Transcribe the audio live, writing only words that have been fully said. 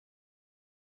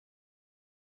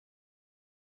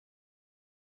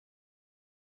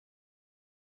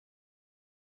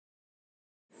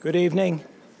Good evening.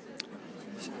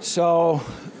 So,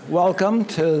 welcome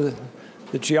to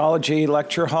the Geology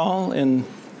Lecture Hall in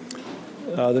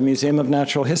the Museum of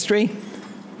Natural History.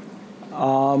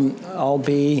 I'll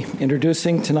be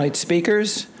introducing tonight's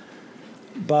speakers,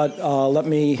 but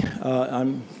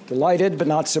I'm delighted but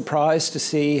not surprised to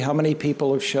see how many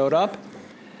people have showed up.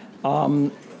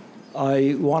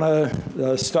 I want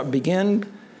to begin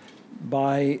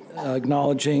by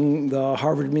acknowledging the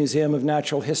Harvard Museum of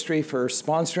Natural History for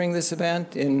sponsoring this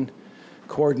event in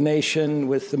coordination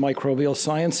with the Microbial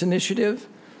Science Initiative.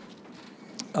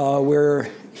 We're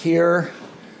here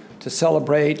to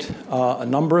celebrate a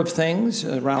number of things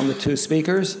around the two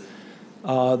speakers.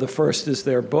 The first is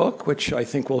their book, which I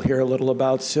think we'll hear a little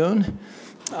about soon.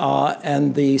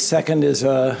 And the second is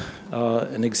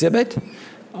an exhibit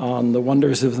on the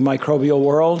wonders of the microbial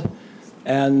world.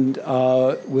 And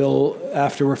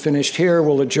after we're finished here,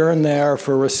 we'll adjourn there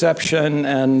for reception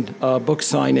and book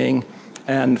signing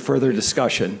and further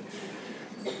discussion.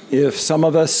 If some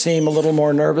of us seem a little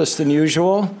more nervous than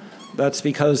usual, that's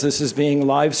because this is being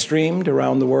live streamed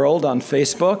around the world on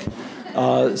Facebook.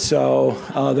 So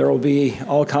there will be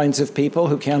all kinds of people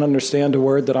who can't understand a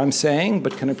word that I'm saying,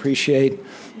 but can appreciate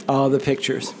the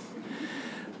pictures.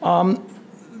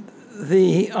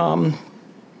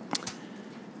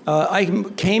 I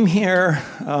came here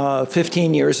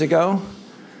 15 years ago,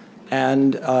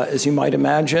 and as you might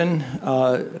imagine,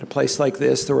 at a place like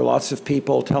this, there were lots of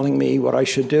people telling me what I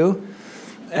should do.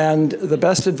 And the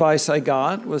best advice I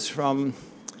got was from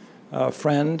a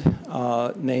friend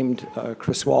named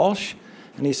Chris Walsh,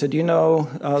 and he said, "You know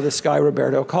this guy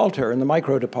Roberto Kolter in the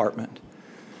micro department?"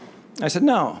 I said,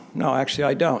 no, actually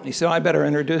I don't. He said, "I better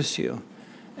introduce you."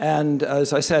 And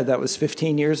as I said, that was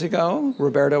 15 years ago.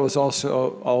 Roberto was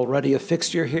also already a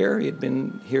fixture here. He'd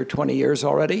been here 20 years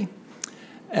already.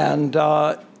 And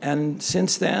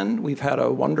since then, we've had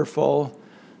a wonderful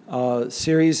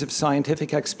series of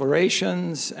scientific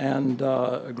explorations and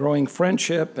a growing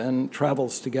friendship and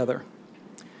travels together.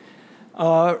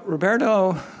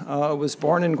 Roberto was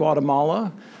born in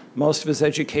Guatemala. Most of his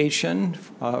education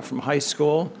from high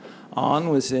school on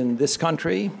was in this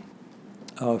country.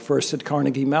 First at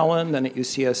Carnegie Mellon, then at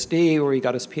UCSD, where he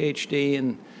got his PhD,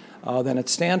 and then at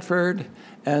Stanford.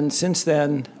 And since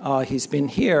then, he's been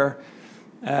here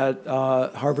at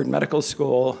Harvard Medical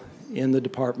School in the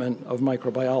Department of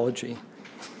Microbiology.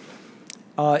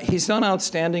 He's done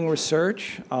outstanding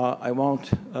research. I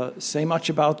won't say much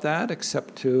about that,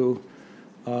 except to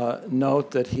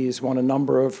note that he's won a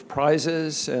number of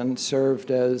prizes and served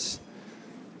as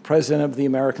president of the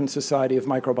American Society of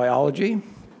Microbiology.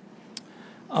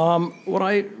 What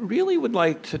I really would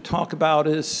like to talk about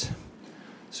is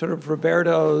sort of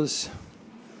Roberto's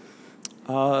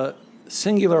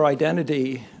singular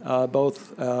identity,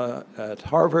 both at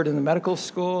Harvard in the medical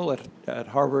school, at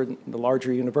Harvard, the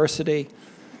larger university,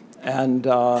 and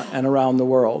around the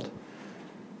world.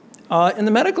 In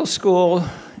the medical school,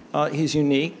 he's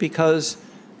unique because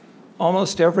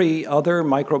almost every other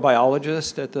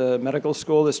microbiologist at the medical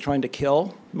school is trying to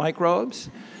kill microbes.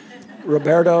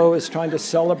 Roberto is trying to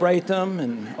celebrate them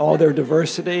and all their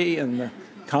diversity and the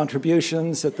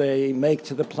contributions that they make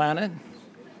to the planet.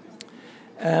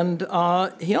 And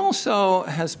he also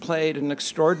has played an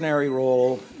extraordinary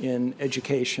role in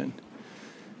education.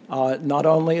 Not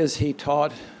only has he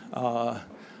taught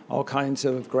all kinds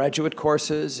of graduate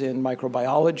courses in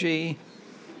microbiology,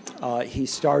 he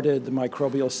started the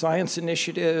Microbial Science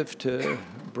Initiative to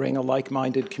bring a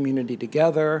like-minded community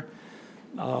together.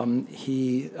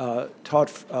 He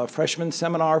taught a freshman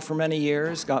seminar for many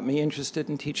years, got me interested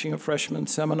in teaching a freshman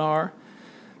seminar,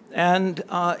 and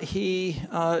he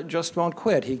just won't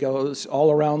quit. He goes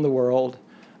all around the world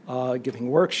giving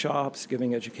workshops,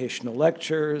 giving educational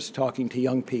lectures, talking to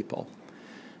young people.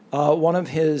 One of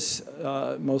his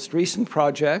most recent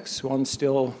projects, one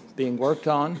still being worked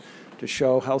on to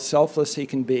show how selfless he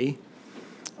can be,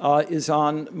 is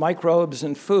on microbes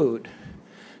and food.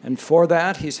 And for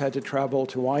that, he's had to travel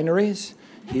to wineries.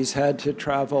 He's had to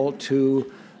travel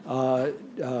to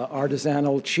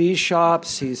artisanal cheese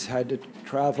shops. He's had to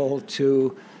travel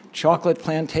to chocolate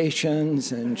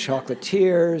plantations and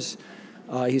chocolatiers.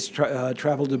 He's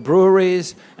traveled to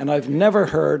breweries, and I've never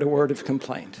heard a word of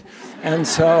complaint. And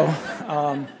so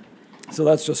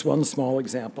that's just one small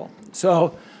example.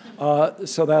 So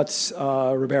that's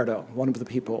Roberto, one of the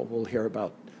people we'll hear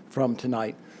about from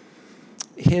tonight.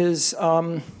 His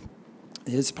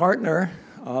partner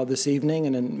this evening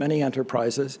and in many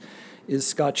enterprises is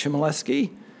Scott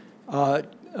Chimileski.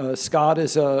 Scott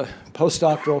is a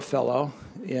postdoctoral fellow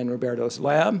in Roberto's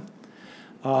lab.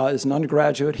 As an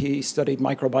undergraduate, he studied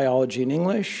microbiology in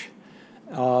English,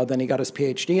 Then he got his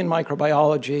PhD in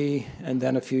microbiology, and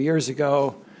then a few years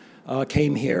ago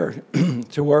came here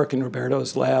to work in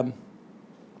Roberto's lab.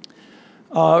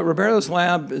 Roberto's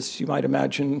lab, as you might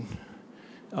imagine,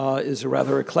 is a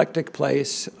rather eclectic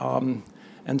place,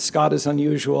 and Scott is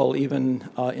unusual even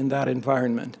in that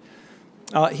environment.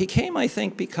 He came, I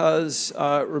think, because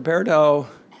Roberto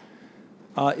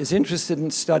is interested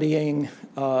in studying,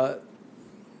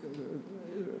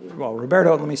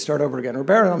 Roberto, let me start over again.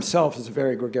 Roberto himself is a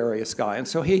very gregarious guy, and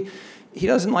so he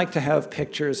doesn't like to have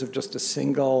pictures of just a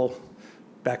single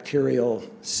bacterial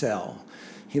cell.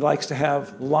 He likes to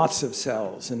have lots of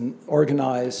cells and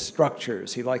organized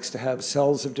structures. He likes to have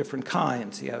cells of different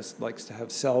kinds. He likes to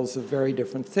have cells of very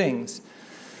different things.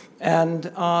 And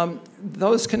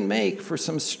those can make for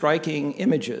some striking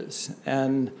images.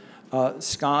 And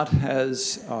Scott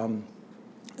has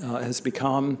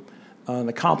become an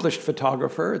accomplished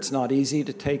photographer. It's not easy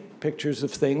to take pictures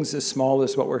of things as small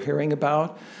as what we're hearing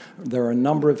about. There are a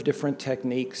number of different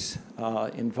techniques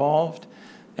involved,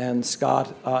 and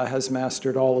Scott has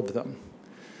mastered all of them.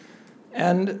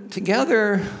 And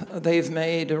together, they've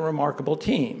made a remarkable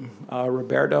team.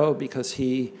 Roberto, because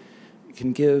he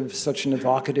can give such an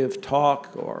evocative talk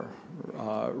or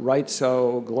write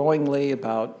so glowingly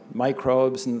about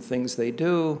microbes and the things they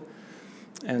do.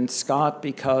 And Scott,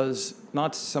 because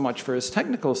not so much for his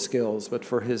technical skills, but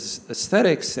for his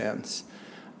aesthetic sense,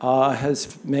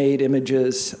 has made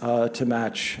images to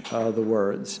match the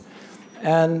words.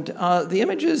 And the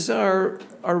images are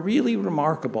really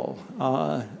remarkable.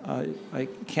 I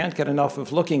can't get enough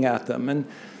of looking at them. And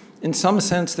in some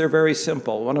sense, they're very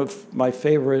simple. One of my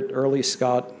favorite early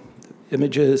Scott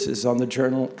images is on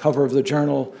the cover of the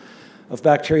Journal of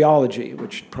Bacteriology,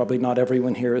 which probably not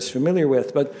everyone here is familiar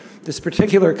with. But this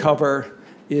particular cover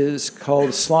is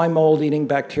called Slime Mold Eating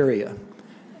Bacteria.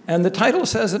 And the title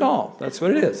says it all. That's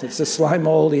what it is. It's a slime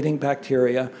mold eating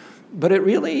bacteria. But it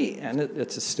really, and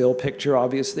it's a still picture,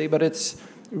 obviously, but it's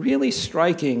really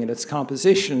striking in its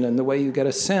composition and the way you get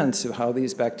a sense of how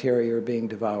these bacteria are being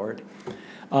devoured.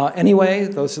 Anyway,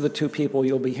 those are the two people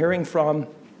you'll be hearing from.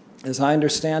 As I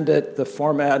understand it, the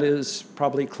format is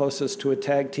probably closest to a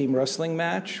tag team wrestling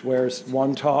match, where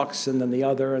one talks and then the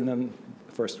other and then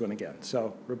the first one again.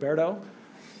 So, Roberto?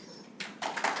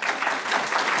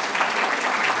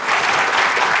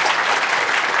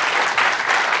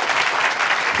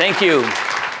 Thank you.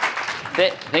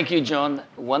 Thank you, John.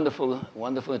 Wonderful,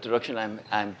 wonderful introduction.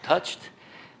 I'm touched.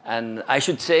 And I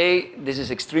should say, this is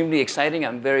extremely exciting.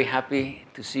 I'm very happy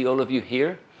to see all of you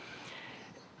here.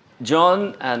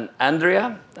 John and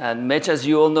Andrea and Mitch, as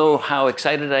you all know how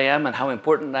excited I am and how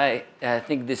important I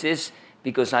think this is,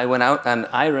 because I went out and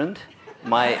ironed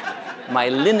my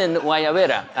linen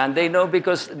guayabera. And they know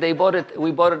because we bought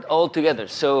it all together.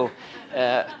 So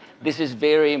this is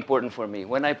very important for me.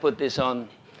 When I put this on,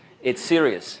 it's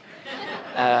serious.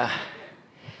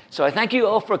 So I thank you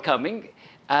all for coming.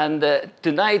 And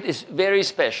tonight is very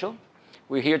special.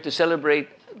 We're here to celebrate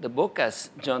the book,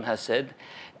 as John has said.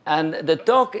 And the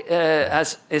talk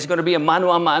is going to be a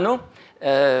mano a mano.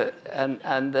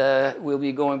 And we'll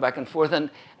be going back and forth.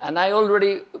 And I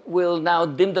already will now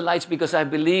dim the lights because I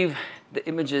believe the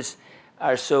images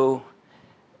are so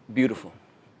beautiful.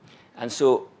 And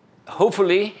so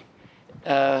hopefully,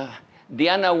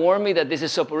 Diana warned me that this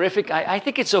is soporific. I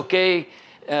think it's okay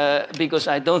because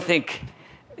I don't think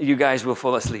you guys will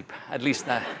fall asleep. At least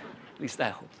I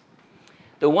hope.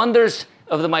 The wonders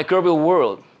of the microbial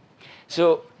world.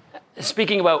 So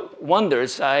speaking about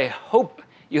wonders, I hope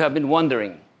you have been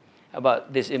wondering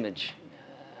about this image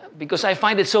because I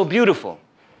find it so beautiful.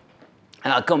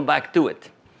 And I'll come back to it.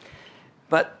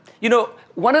 But, you know,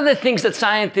 one of the things that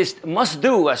scientists must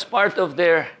do as part of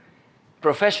their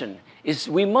profession is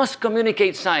we must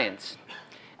communicate science.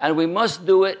 And we must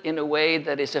do it in a way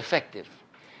that is effective.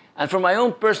 And from my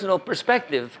own personal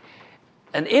perspective,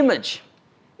 an image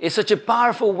is such a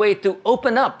powerful way to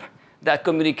open up that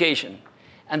communication.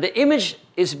 And the image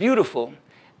is beautiful,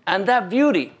 and that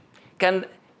beauty can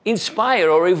inspire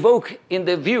or evoke in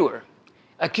the viewer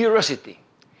a curiosity.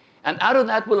 And out of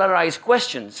that will arise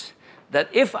questions that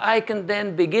if I can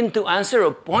then begin to answer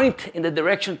or point in the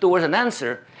direction towards an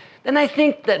answer, then I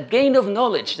think that gain of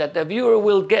knowledge that the viewer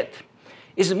will get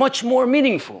is much more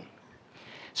meaningful.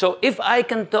 So if I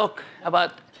can talk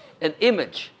about an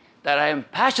image that I am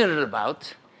passionate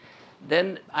about,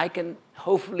 then I can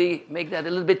hopefully make that a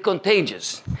little bit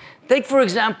contagious. Take, for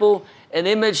example, an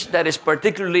image that is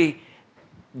particularly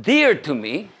dear to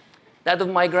me, that of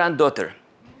my granddaughter.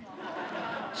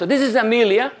 So this is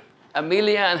Amelia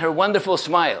and her wonderful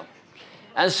smile.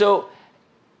 And so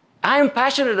I am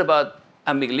passionate about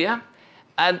Amelia,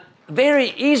 and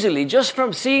very easily, just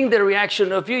from seeing the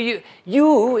reaction of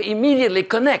you immediately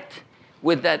connect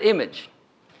with that image.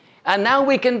 And now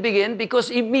we can begin,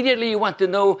 because immediately you want to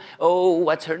know, oh,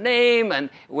 what's her name, and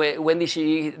when did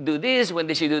she do this, when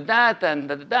did she do that, and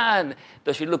da-da-da, and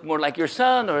does she look more like your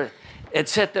son, or et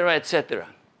cetera, et cetera.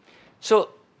 So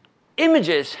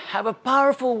images have a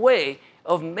powerful way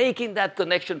of making that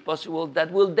connection possible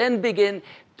that will then begin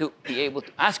to be able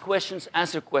to ask questions,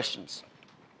 answer questions.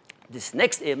 This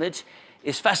next image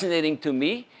is fascinating to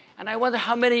me, and I wonder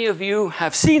how many of you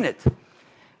have seen it.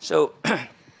 So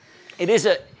it is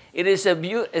a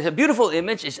beautiful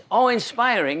image. It's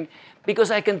awe-inspiring because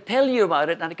I can tell you about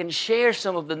it and I can share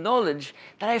some of the knowledge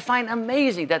that I find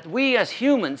amazing that we as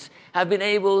humans have been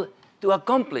able to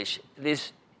accomplish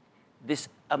this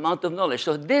amount of knowledge.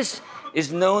 So this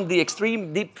is known the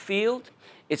extreme deep field.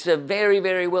 It's a very,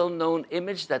 very well-known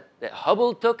image that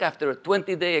Hubble took after a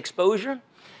 20-day exposure.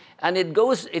 And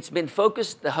it's been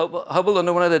focused, the Hubble,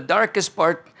 on one of the darkest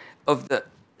part of the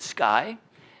sky.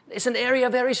 It's an area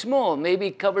very small,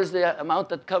 maybe covers the amount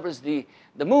that covers the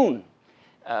moon.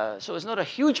 So it's not a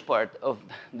huge part of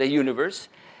the universe.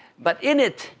 But in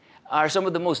it are some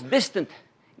of the most distant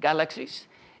galaxies.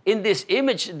 In this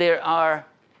image, there are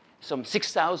some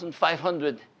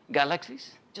 6,500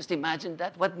 galaxies. Just imagine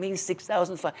that. What means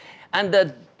 6,500? And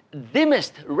the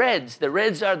dimmest reds, the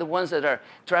reds are the ones that are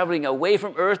traveling away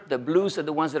from Earth. The blues are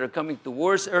the ones that are coming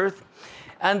towards Earth.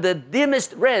 And the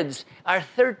dimmest reds are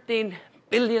 13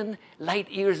 billion light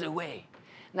years away.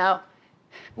 Now,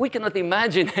 we cannot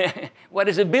imagine what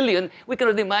is a billion. We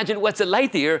cannot imagine what's a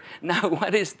light year. Now,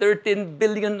 what is 13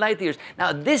 billion light years?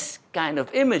 Now, this kind of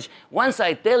image, once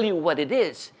I tell you what it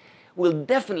is, will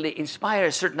definitely inspire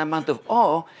a certain amount of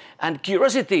awe and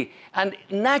curiosity. And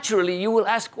naturally, you will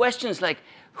ask questions like,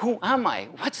 who am I?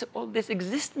 What's all this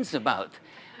existence about?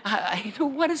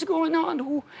 What is going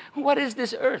on? What is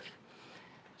this Earth?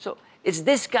 So it's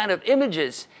this kind of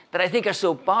images that I think are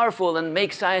so powerful and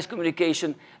make science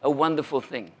communication a wonderful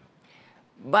thing.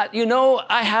 But you know,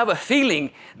 I have a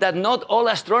feeling that not all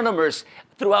astronomers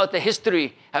throughout the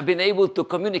history have been able to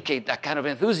communicate that kind of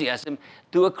enthusiasm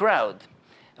to a crowd.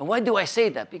 And why do I say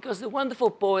that? Because the wonderful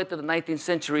poet of the 19th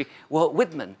century, Walt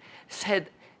Whitman,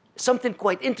 said something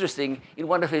quite interesting in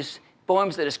one of his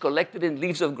poems that is collected in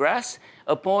Leaves of Grass,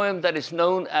 a poem that is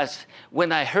known as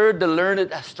When I Heard the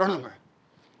Learned Astronomer.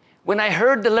 When I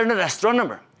heard the learned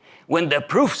astronomer, when the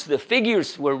proofs, the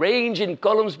figures were ranged in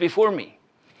columns before me,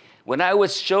 when I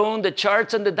was shown the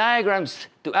charts and the diagrams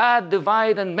to add,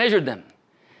 divide, and measure them,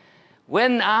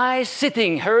 when I,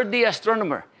 sitting, heard the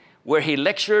astronomer, where he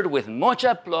lectured with much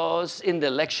applause in the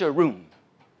lecture room,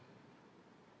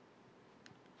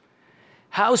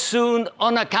 how soon,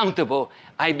 unaccountable,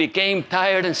 I became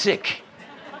tired and sick.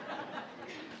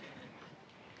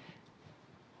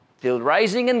 Till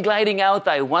rising and gliding out,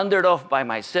 I wandered off by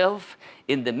myself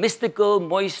in the mystical,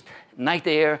 moist night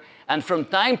air, and from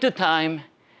time to time,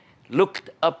 looked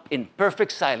up in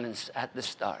perfect silence at the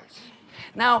stars.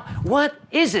 Now, what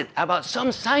is it about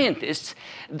some scientists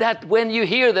that when you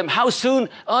hear them, how soon,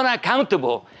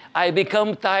 unaccountable, I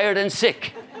become tired and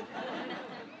sick?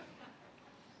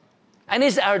 And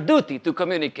it's our duty to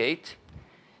communicate.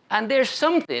 And there's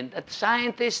something that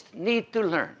scientists need to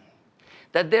learn.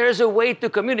 That there's a way to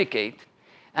communicate.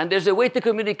 And there's a way to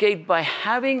communicate by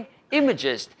having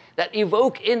images that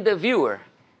evoke in the viewer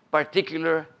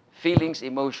particular feelings,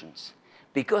 emotions.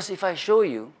 Because if I show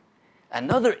you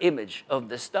another image of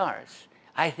the stars,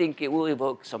 I think it will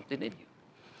evoke something in you.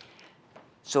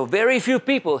 So very few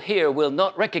people here will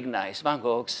not recognize Van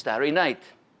Gogh's Starry Night.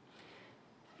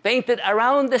 Painted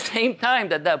around the same time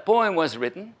that that poem was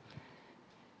written.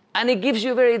 And it gives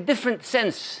you a very different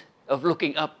sense of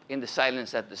looking up in the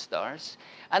silence at the stars.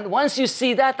 And once you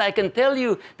see that, I can tell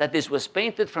you that this was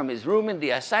painted from his room in the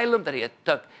asylum, that he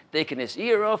had taken his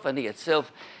ear off, and he had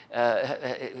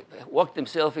walked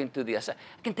himself into the asylum.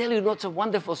 I can tell you lots of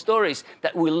wonderful stories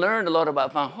that we learn a lot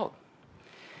about Van Gogh.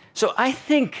 So I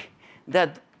think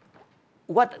that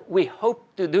what we hope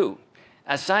to do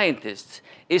as scientists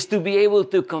is to be able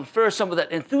to confer some of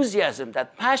that enthusiasm,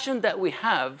 that passion that we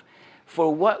have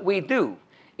for what we do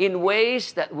in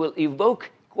ways that will evoke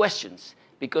questions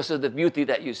because of the beauty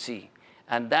that you see.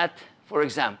 And that, for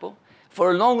example,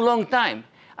 for a long, long time,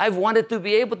 I've wanted to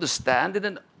be able to stand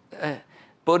in a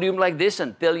podium like this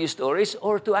and tell you stories,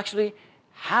 or to actually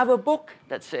have a book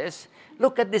that says,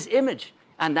 look at this image,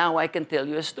 and now I can tell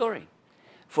you a story.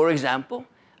 For example,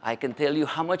 I can tell you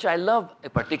how much I love a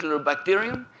particular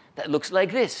bacterium that looks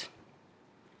like this.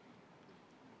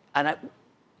 And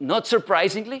not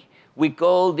surprisingly, we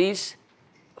call these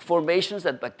formations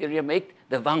that bacteria make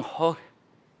the Van Gogh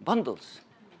bundles.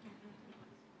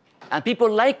 And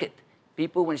people like it.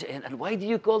 People, when you say, and why do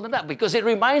you call them that? Because it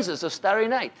reminds us of Starry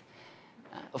Night.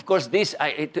 Of course, this,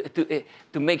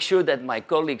 to make sure that my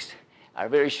colleagues are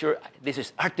very sure this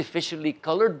is artificially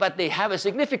colored, but they have a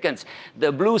significance. The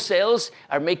blue cells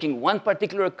are making one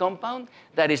particular compound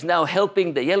that is now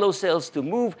helping the yellow cells to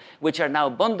move, which are now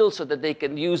bundled so that they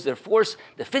can use their force,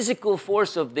 the physical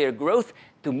force of their growth,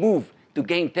 to move, to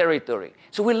gain territory.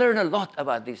 So we learn a lot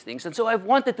about these things. And so I've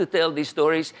wanted to tell these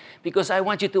stories because I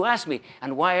want you to ask me,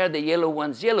 and why are the yellow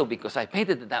ones yellow? Because I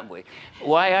painted it that way.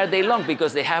 Why are they long?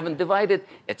 Because they haven't divided,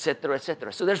 etc.,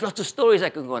 etc. So there's lots of stories I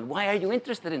can go on. Why are you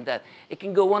interested in that? It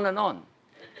can go on and on.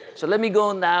 So let me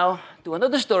go now to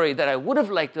another story that I would have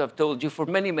liked to have told you for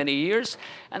many, many years.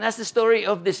 And that's the story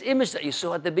of this image that you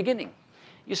saw at the beginning.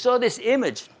 You saw this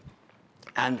image,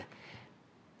 and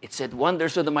it said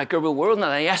wonders of the microbial world, and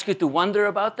I asked you to wonder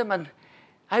about them, and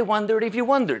I wondered if you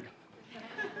wondered.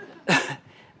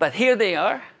 But here they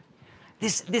are.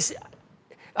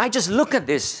 I just look at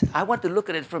this. I want to look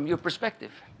at it from your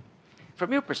perspective.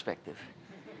 From your perspective.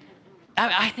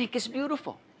 I think it's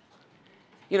beautiful.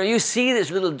 You know, you see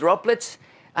these little droplets,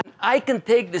 and I can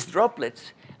take these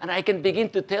droplets, and I can begin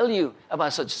to tell you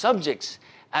about such subjects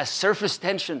as surface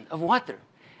tension of water.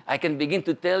 I can begin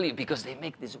to tell you, because they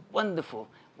make these wonderful,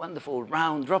 wonderful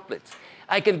round droplets.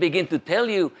 I can begin to tell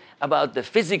you about the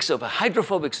physics of a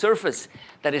hydrophobic surface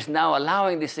that is now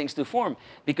allowing these things to form,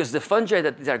 because the fungi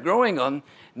that these are growing on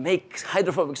make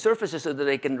hydrophobic surfaces so that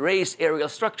they can raise aerial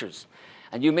structures.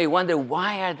 And you may wonder,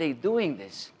 why are they doing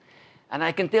this? And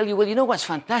I can tell you, well, you know what's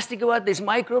fantastic about these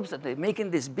microbes, that they're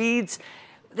making these beads?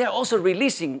 They're also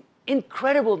releasing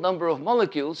incredible number of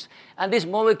molecules, and these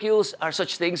molecules are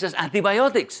such things as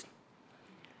antibiotics.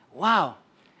 Wow.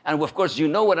 And of course, you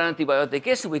know what an antibiotic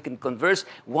is, and we can converse.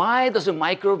 Why does a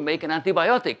microbe make an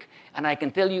antibiotic? And I can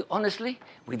tell you, honestly,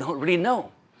 we don't really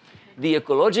know. The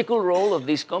ecological role of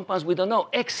these compounds, we don't know,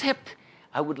 except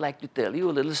I would like to tell you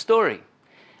a little story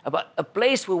about a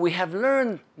place where we have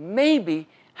learned maybe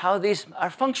how these are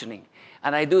functioning.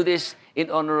 And I do this in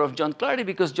honor of John Clardy,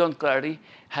 because John Clardy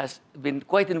has been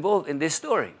quite involved in this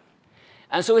story.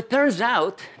 And so it turns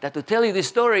out that to tell you this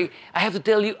story, I have to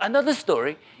tell you another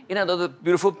story in another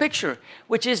beautiful picture,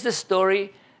 which is the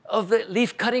story of the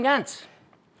leaf-cutting ants.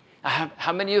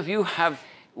 How many of you have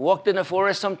walked in a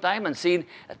forest sometime and seen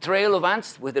a trail of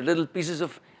ants with the little pieces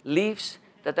of leaves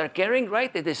that are carrying,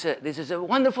 right? This is a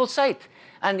wonderful sight.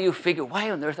 And you figure, why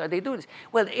on earth are they doing this?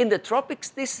 Well, in the tropics,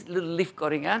 these little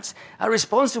leaf-cutting ants are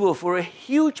responsible for a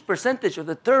huge percentage of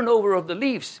the turnover of the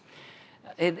leaves.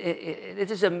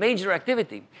 It is a major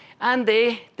activity. And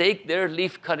they take their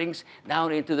leaf cuttings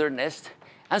down into their nest.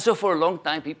 And so for a long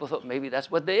time, people thought maybe that's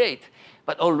what they ate.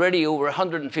 But already over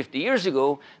 150 years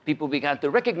ago, people began to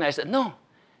recognize that, no,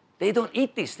 they don't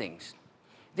eat these things.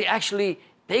 They actually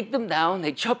take them down,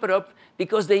 they chop it up,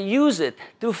 because they use it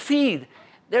to feed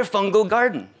their fungal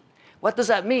garden. What does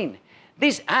that mean?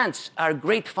 These ants are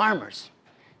great farmers.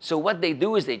 So what they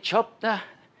do is they chop the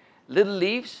little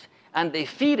leaves and they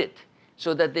feed it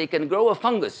so that they can grow a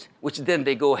fungus, which then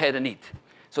they go ahead and eat.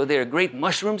 So they're great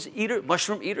mushroom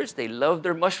eaters. They love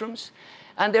their mushrooms.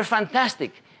 And they're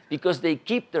fantastic because they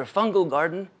keep their fungal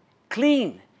garden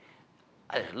clean.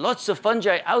 Lots of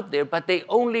fungi out there, but they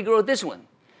only grow this one.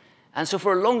 And so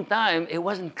for a long time, it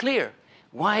wasn't clear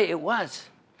why it was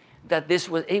that this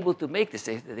was able to make this.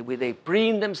 They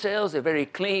preen themselves, they're very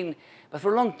clean. But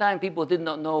for a long time, people did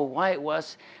not know why it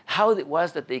was, how it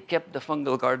was that they kept the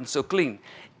fungal garden so clean.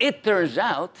 It turns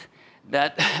out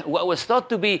that what was thought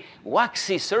to be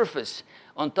waxy surface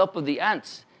on top of the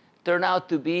ants turned out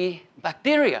to be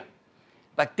bacteria.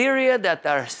 Bacteria that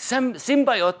are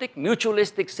symbiotic,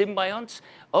 mutualistic symbionts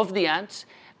of the ants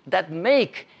that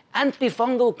make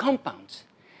antifungal compounds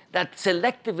that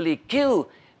selectively kill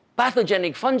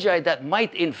pathogenic fungi that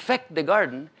might infect the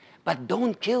garden, but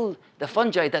don't kill the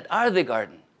fungi that are the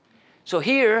garden. So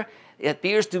here, it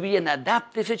appears to be an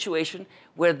adaptive situation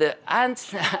where the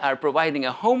ants are providing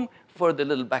a home for the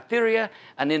little bacteria,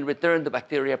 and in return, the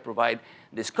bacteria provide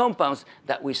these compounds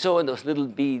that we saw in those little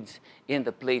beads in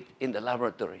the plate in the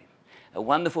laboratory. A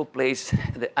wonderful place.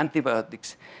 The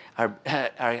antibiotics are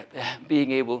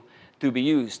being able to be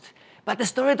used. But the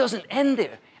story doesn't end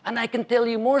there. And I can tell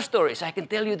you more stories. I can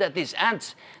tell you that these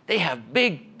ants, they have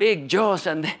big, big jaws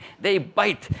and they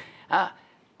bite.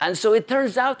 And so it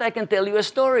turns out I can tell you a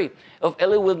story of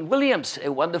Elwyn Williams,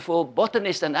 a wonderful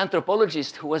botanist and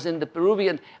anthropologist who was in the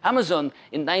Peruvian Amazon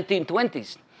in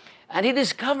 1920s. And he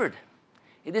discovered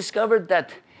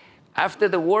that after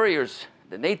the warriors,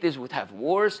 the natives would have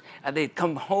wars and they'd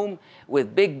come home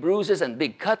with big bruises and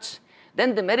big cuts.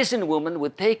 Then the medicine woman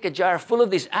would take a jar full of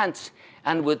these ants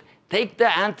and would take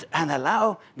the ant and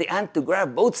allow the ant to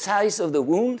grab both sides of the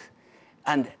wound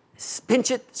and pinch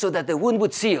it so that the wound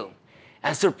would seal.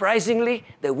 And surprisingly,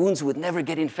 the wounds would never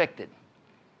get infected.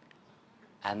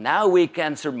 And now we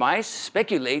can surmise,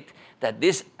 speculate, that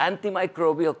these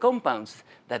antimicrobial compounds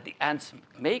that the ants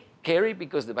carry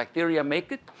because the bacteria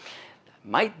make it,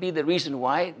 might be the reason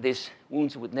why these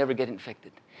wounds would never get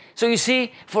infected. So you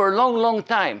see, for a long, long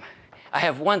time, I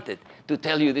have wanted to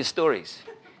tell you these stories,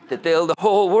 to tell the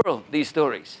whole world these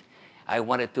stories. I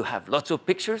wanted to have lots of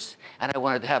pictures, and I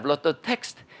wanted to have lots of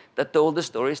text that told the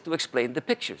stories to explain the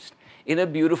pictures in a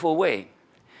beautiful way.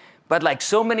 But like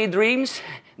so many dreams,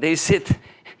 they sit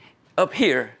up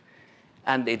here,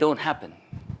 and they don't happen.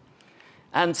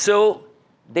 And so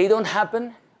they don't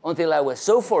happen until I was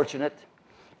so fortunate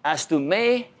as to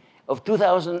May of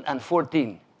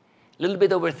 2014, a little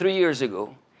bit over 3 years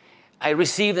ago, I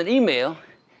received an email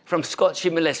from Scott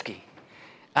Chimileski.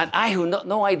 And I had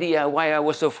no idea why I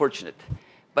was so fortunate,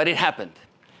 but it happened.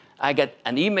 I got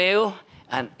an email,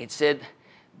 and it said,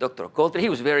 Dr. Kolter, he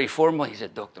was very formal. He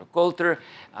said, Dr. Kolter,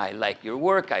 I like your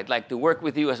work. I'd like to work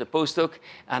with you as a postdoc,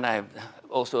 and I'm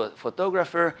also a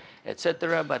photographer,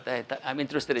 etc. But I'm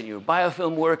interested in your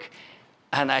biofilm work.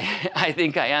 And I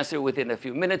think I answered within a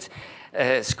few minutes,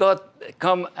 Scott,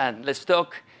 come and let's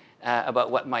talk about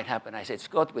what might happen. I said,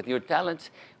 Scott, with your talents,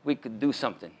 we could do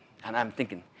something. And I'm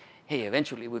thinking, hey,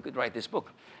 eventually we could write this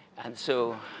book. And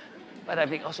so, but I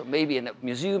think also maybe in a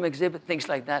museum exhibit, things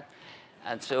like that.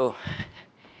 And so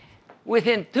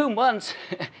within 2 months,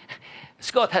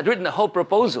 Scott had written a whole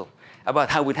proposal about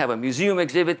how we'd have a museum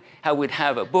exhibit, how we'd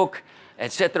have a book,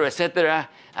 etc., etc.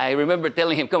 I remember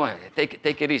telling him, come on,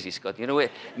 take it easy, Scott. You know what?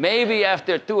 Maybe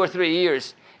after 2 or 3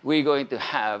 years, we're going to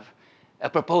have a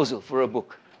proposal for a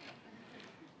book.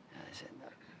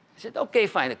 I said, okay,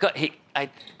 fine.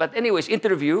 But anyways,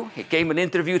 he came and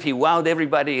interviewed. He wowed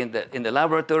everybody in the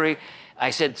laboratory. I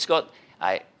said, Scott,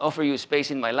 I offer you space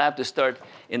in my lab to start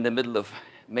in the middle of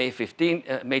May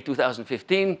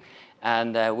 2015.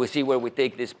 And we'll see where we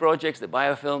take these projects, the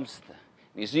biofilms, the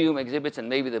museum exhibits, and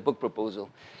maybe the book proposal.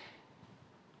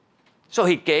 So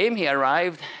he came, he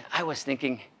arrived. I was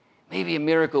thinking, maybe a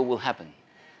miracle will happen.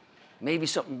 Maybe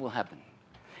something will happen.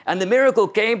 And the miracle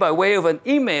came by way of an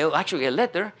email, actually a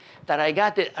letter, that I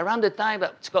got around the time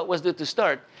that Scott was due to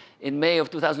start in May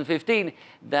of 2015,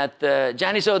 that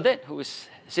Janice Odette, who was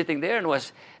sitting there and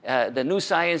was the new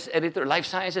science editor, life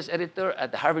sciences editor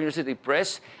at the Harvard University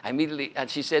Press, immediately, and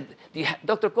she said,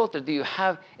 Dr. Kolter, do you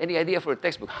have any idea for a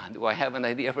textbook? Do I have an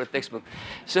idea for a textbook?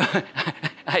 So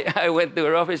I went to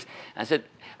her office and said,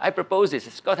 I propose this.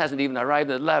 Scott hasn't even arrived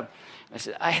at the lab. I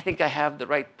said, I think I have the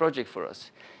right project for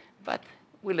us. But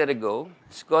we let it go.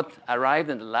 Scott arrived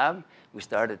in the lab. We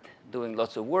started doing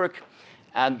lots of work.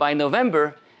 And by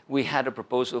November, we had a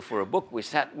proposal for a book. We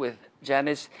sat with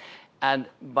Janice. And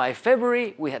by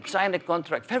February, we had signed a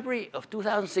contract. February of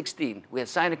 2016, we had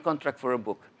signed a contract for a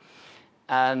book.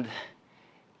 And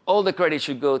all the credit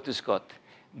should go to Scott.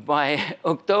 By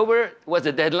October was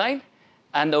the deadline,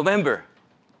 and November,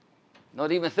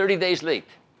 not even 30 days late,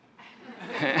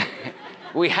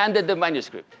 we handed the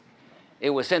manuscript. It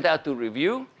was sent out to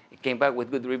review. It came back with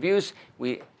good reviews.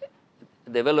 We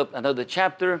developed another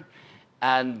chapter.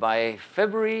 And by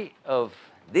February of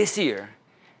this year,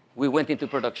 we went into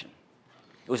production.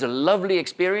 It was a lovely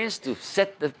experience to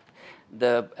set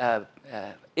the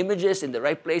images in the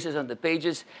right places on the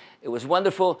pages. It was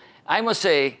wonderful. I must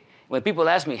say, when people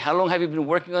ask me, how long have you been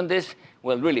working on this?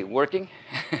 Well, really, working.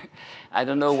 I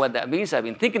don't know what that means. I've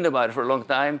been thinking about it for a long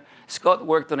time. Scott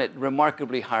worked on it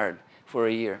remarkably hard for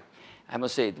a year. I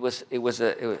must say, it was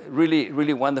a really,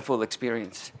 really wonderful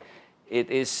experience. It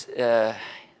is,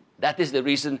 that is the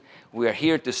reason we are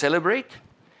here to celebrate.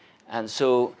 And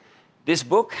so this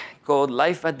book called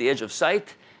Life at the Edge of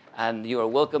Sight, and you are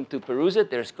welcome to peruse it.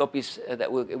 There's copies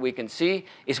that we can see.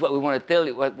 Is what we want to tell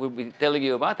you, what we'll be telling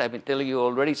you about. I've been telling you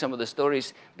already some of the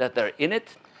stories that are in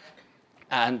it.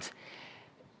 And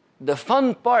the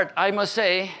fun part, I must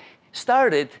say,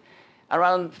 started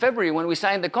around February when we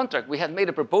signed the contract. We had made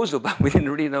a proposal, but we didn't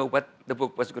really know what the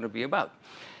book was going to be about.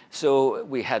 So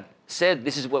we had said,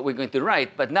 this is what we're going to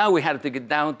write, but now we had to get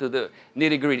down to the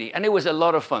nitty-gritty. And it was a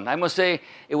lot of fun. I must say,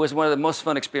 it was one of the most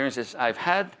fun experiences I've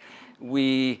had.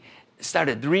 We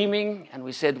started dreaming, and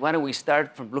we said, why don't we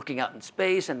start from looking out in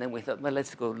space? And then we thought, well,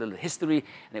 let's go a little history,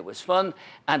 and it was fun.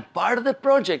 And part of the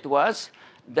project was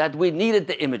that we needed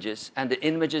the images, and the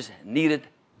images needed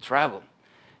travel.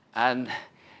 And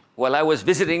while I was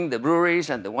visiting the breweries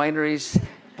and the wineries,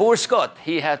 poor Scott,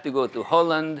 he had to go to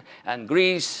Holland and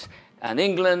Greece and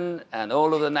England and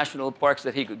all of the national parks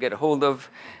that he could get a hold of.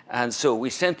 And so we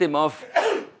sent him off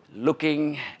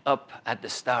looking up at the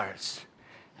stars.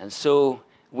 And so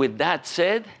with that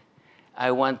said,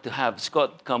 I want to have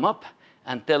Scott come up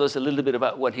and tell us a little bit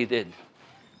about what he did.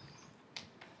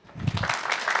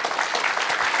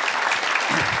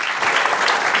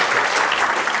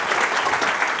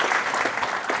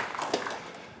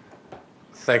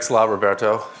 Thanks a lot,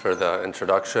 Roberto, for the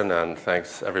introduction, and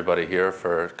thanks everybody here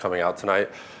for coming out tonight.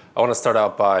 I want to start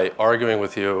out by arguing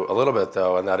with you a little bit,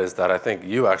 though, and that is that I think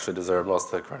you actually deserve most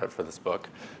of the credit for this book,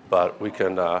 but we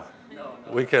can argue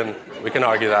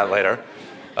that later.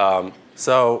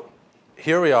 So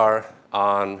here we are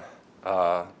on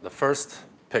the first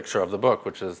picture of the book,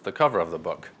 which is the cover of the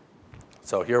book.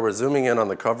 So here we're zooming in on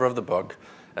the cover of the book,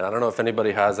 and I don't know if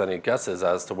anybody has any guesses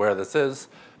as to where this is,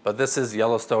 but this is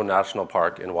Yellowstone National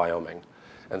Park in Wyoming.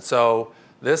 And so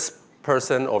this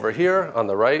person over here on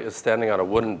the right is standing on a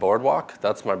wooden boardwalk.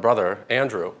 That's my brother,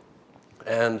 Andrew.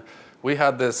 And we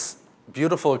had this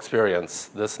beautiful experience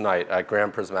this night at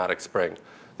Grand Prismatic Spring.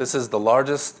 This is the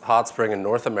largest hot spring in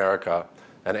North America,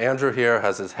 and Andrew here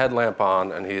has his headlamp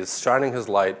on, and he's shining his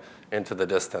light into the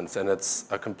distance, and it's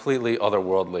a completely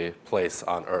otherworldly place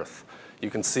on Earth. You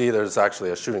can see there's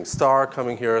actually a shooting star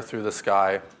coming here through the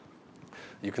sky.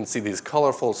 You can see these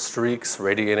colorful streaks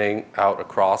radiating out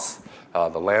across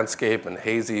the landscape and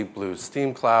hazy blue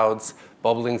steam clouds,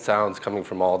 bubbling sounds coming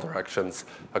from all directions,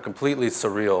 a completely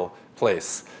surreal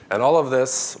place. And all of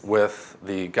this with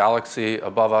the galaxy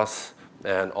above us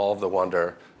and all of the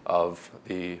wonder of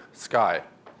the sky.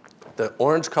 The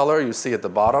orange color you see at the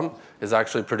bottom is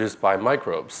actually produced by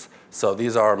microbes. So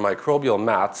these are microbial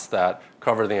mats that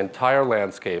cover the entire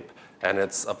landscape, and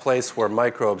it's a place where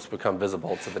microbes become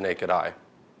visible to the naked eye.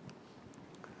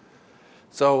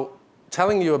 So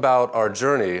telling you about our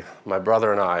journey, my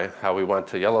brother and I, how we went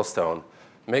to Yellowstone,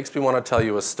 makes me want to tell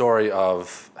you a story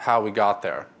of how we got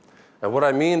there. And what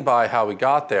I mean by how we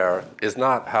got there is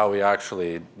not how we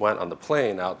actually went on the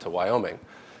plane out to Wyoming,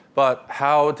 but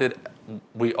how did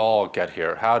we all get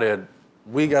here? How did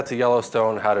we get to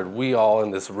Yellowstone? How did we all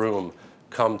in this room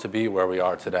come to be where we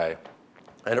are today?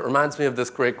 And it reminds me of this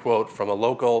great quote from a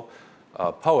local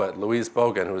poet, Louise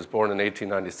Bogan, who was born in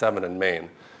 1897 in Maine.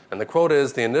 And the quote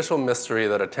is, "The initial mystery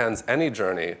that attends any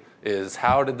journey is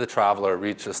how did the traveler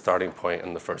reach the starting point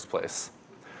in the first place?"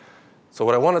 So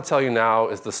what I want to tell you now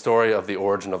is the story of the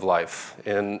origin of life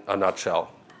in a nutshell.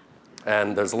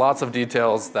 And there's lots of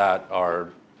details that are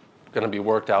going to be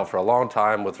worked out for a long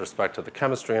time with respect to the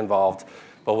chemistry involved,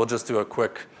 but we'll just do a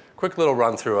quick little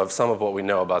run through of some of what we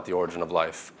know about the origin of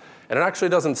life. And it actually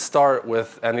doesn't start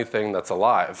with anything that's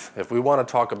alive. If we want to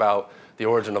talk about the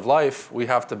origin of life, we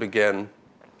have to begin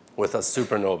with a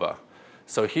supernova.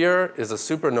 So here is a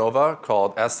supernova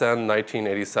called SN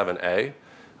 1987A.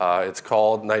 It's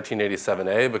called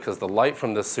 1987A because the light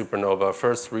from this supernova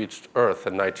first reached Earth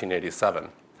in 1987.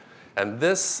 And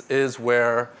this is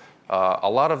where a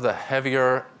lot of the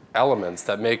heavier elements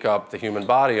that make up the human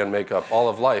body and make up all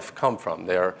of life come from.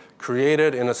 They're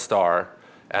created in a star,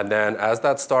 and then as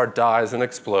that star dies and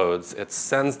explodes, it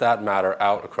sends that matter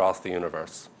out across the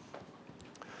universe.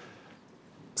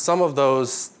 Some of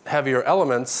those heavier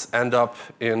elements end up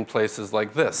in places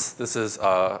like this. This is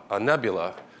a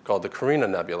nebula called the Carina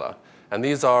Nebula. And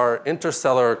these are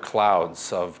interstellar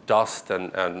clouds of dust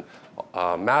and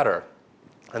matter.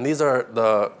 And these are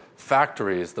the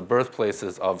factories, the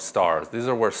birthplaces of stars. These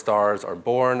are where stars are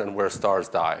born and where stars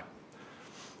die.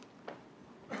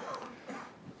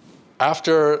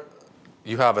 After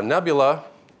you have a nebula,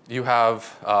 you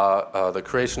have the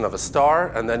creation of a star,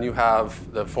 and then you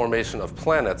have the formation of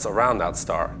planets around that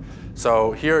star.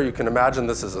 So here you can imagine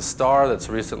this is a star that's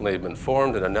recently been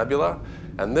formed in a nebula,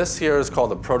 and this here is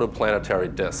called a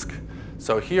protoplanetary disk.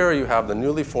 So here you have the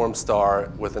newly formed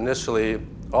star with initially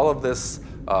all of this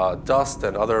dust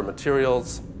and other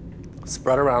materials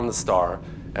spread around the star,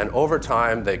 and over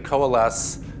time they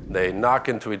coalesce, they knock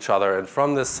into each other, and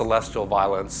from this celestial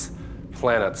violence,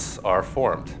 planets are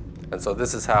formed. And so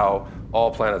this is how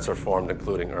all planets are formed,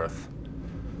 including Earth.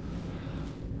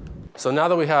 So now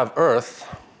that we have Earth,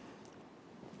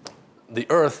 the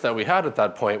Earth that we had at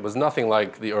that point was nothing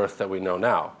like the Earth that we know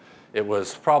now. It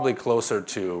was probably closer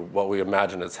to what we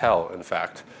imagine as hell, in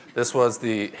fact. This was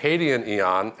the Hadean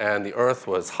eon, and the Earth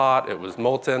was hot, it was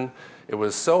molten. It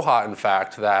was so hot, in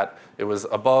fact, that it was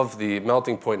above the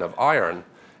melting point of iron.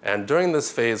 And during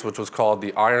this phase, which was called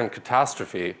the iron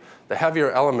catastrophe, the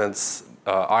heavier elements,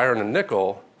 iron and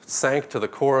nickel, sank to the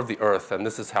core of the Earth, and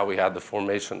this is how we had the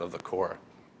formation of the core.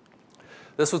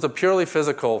 This was a purely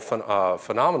physical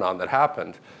phenomenon that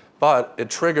happened, but it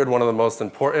triggered one of the most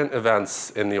important events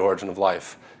in the origin of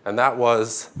life, and that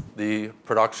was the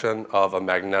production of a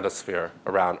magnetosphere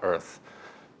around Earth.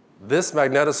 this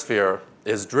magnetosphere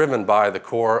is driven by the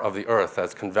core of the Earth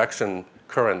as convection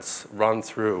currents run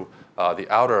through the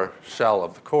outer shell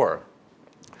of the core.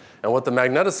 And what the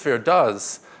magnetosphere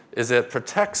does is it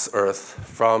protects Earth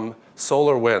from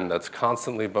solar wind that's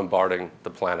constantly bombarding the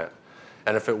planet.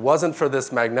 And if it wasn't for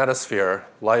this magnetosphere,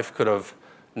 life could have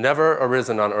never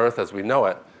arisen on Earth as we know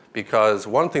it, because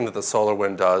one thing that the solar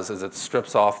wind does is it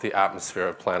strips off the atmosphere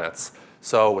of planets.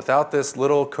 So without this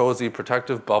little cozy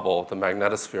protective bubble, the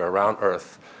magnetosphere around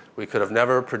Earth, we could have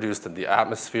never produced the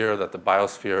atmosphere that the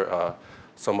biosphere,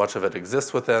 so much of it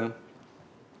exists within.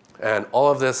 And all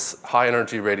of this high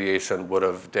energy radiation would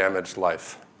have damaged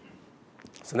life.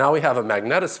 So now we have a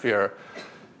magnetosphere,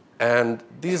 and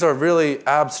these are really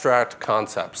abstract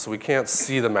concepts. We can't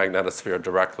see the magnetosphere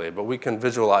directly, but we can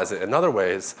visualize it in other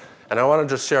ways. And I want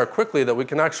to just share quickly that we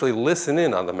can actually listen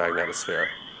in on the magnetosphere.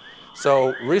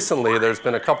 So recently, there's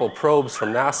been a couple probes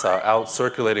from NASA out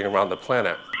circulating around the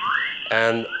planet.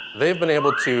 And they've been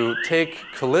able to take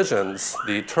collisions,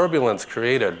 the turbulence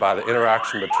created by the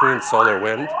interaction between solar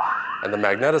wind and the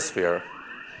magnetosphere,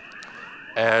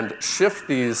 and shift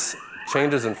these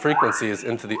changes in frequencies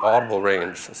into the audible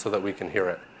range so that we can hear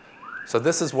it. So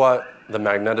this is what the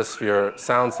magnetosphere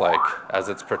sounds like as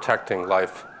it's protecting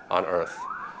life on Earth.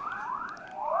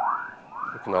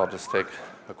 We can all just take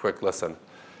a quick listen.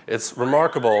 It's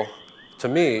remarkable to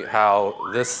me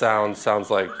how this sounds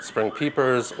like spring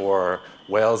peepers or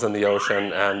whales in the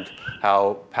ocean, and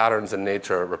how patterns in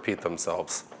nature repeat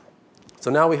themselves. So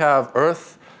now we have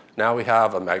Earth, now we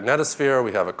have a magnetosphere,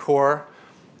 we have a core,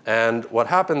 and what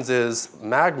happens is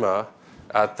magma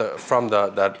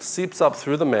that seeps up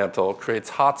through the mantle creates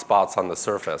hot spots on the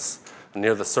surface,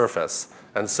 near the surface.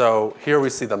 And so here we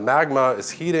see the magma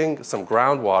is heating some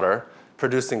groundwater,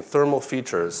 producing thermal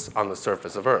features on the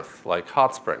surface of Earth, like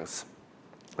hot springs.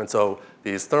 And so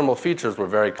these thermal features were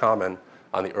very common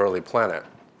on the early planet.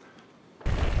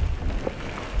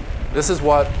 This is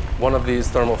what one of these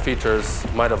thermal features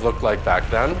might have looked like back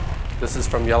then. This is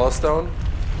from Yellowstone,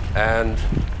 and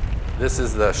this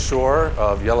is the shore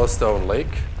of Yellowstone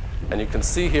Lake. And you can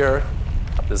see here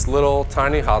this little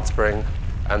tiny hot spring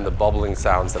and the bubbling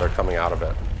sounds that are coming out of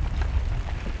it.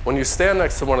 When you stand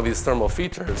next to one of these thermal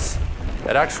features,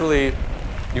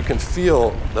 you can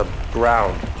feel the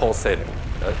ground pulsating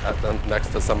next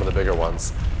to some of the bigger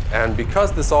ones. And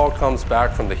because this all comes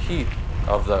back from the heat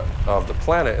of the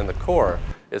planet in the core,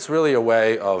 it's really a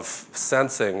way of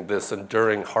sensing this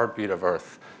enduring heartbeat of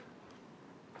Earth.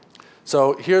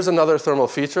 So here's another thermal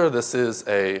feature. This is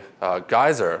a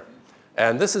geyser.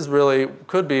 And this is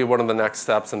could be one of the next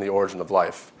steps in the origin of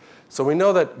life. So we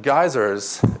know that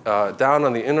geysers, down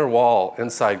on the inner wall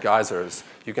inside geysers,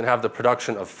 you can have the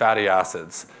production of fatty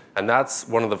acids. And that's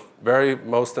one of the very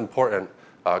most important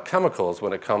chemicals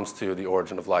when it comes to the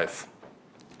origin of life.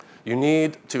 You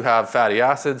need to have fatty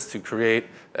acids to create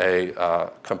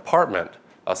a compartment,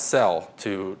 a cell,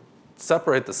 to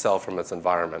separate the cell from its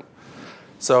environment.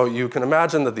 So you can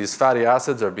imagine that these fatty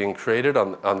acids are being created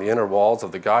on the inner walls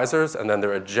of the geysers, and then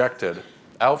they're ejected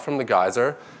out from the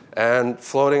geyser, and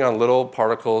floating on little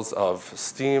particles of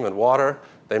steam and water,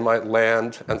 they might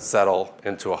land and settle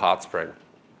into a hot spring.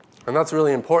 And that's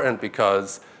really important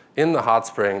because in the hot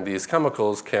spring, these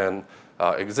chemicals can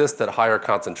exist at higher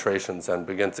concentrations and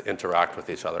begin to interact with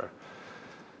each other.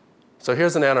 So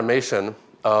here's an animation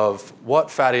of what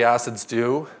fatty acids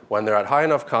do when they're at high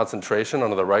enough concentration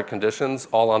under the right conditions,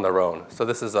 all on their own. So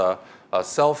this is a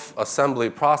self-assembly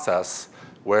process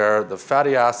where the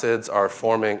fatty acids are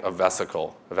forming a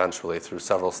vesicle eventually through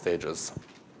several stages.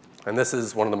 And this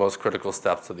is one of the most critical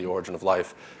steps to the origin of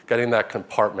life, getting that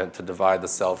compartment to divide the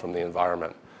cell from the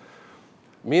environment.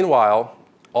 Meanwhile,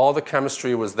 all the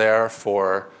chemistry was there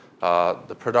for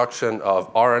the production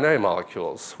of RNA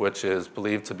molecules, which is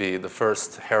believed to be the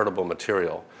first heritable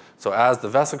material. So as the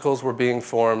vesicles were being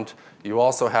formed, you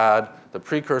also had the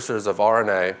precursors of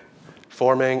RNA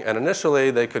forming, and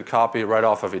initially they could copy right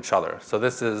off of each other. So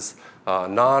this is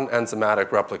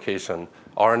non-enzymatic replication.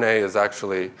 RNA is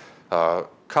actually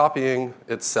copying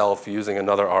itself using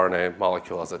another RNA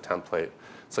molecule as a template.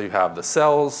 So you have the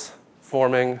cells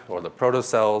forming, or the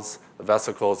protocells, the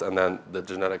vesicles, and then the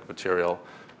genetic material,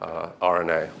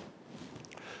 RNA.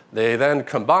 They then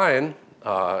combine,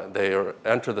 they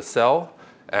enter the cell,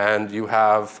 and you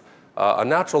have a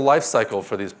natural life cycle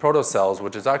for these protocells,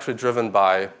 which is actually driven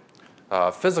by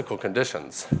physical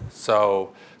conditions.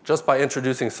 So just by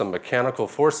introducing some mechanical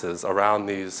forces around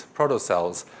these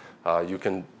protocells,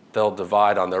 they'll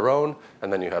divide on their own,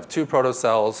 and then you have two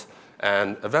protocells,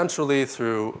 and eventually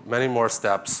through many more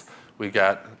steps, we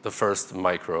get the first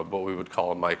microbe, what we would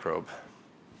call a microbe.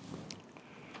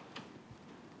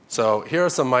 So here are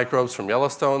some microbes from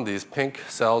Yellowstone. These pink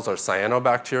cells are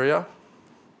cyanobacteria.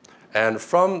 And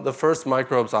from the first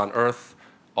microbes on Earth,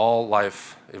 all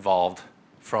life evolved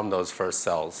from those first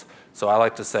cells. So I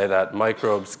like to say that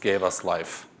microbes gave us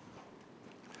life.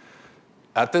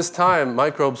 At this time,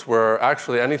 microbes were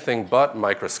actually anything but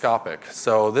microscopic.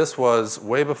 So this was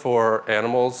way before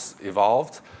animals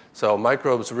evolved. So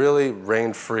microbes really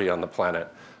reigned free on the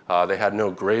planet. They had no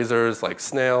grazers like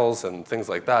snails and things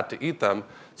like that to eat them.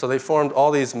 So they formed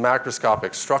all these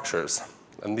macroscopic structures.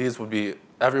 And these would be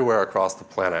everywhere across the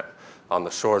planet, on the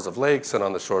shores of lakes and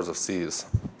on the shores of seas.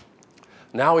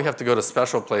 Now we have to go to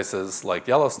special places like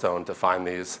Yellowstone to find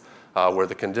these, where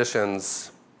the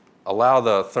conditions allow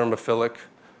the thermophilic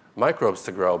microbes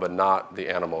to grow, but not the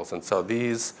animals. And so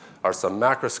these are some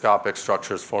macroscopic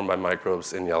structures formed by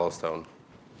microbes in Yellowstone.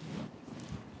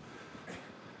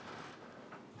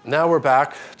 Now we're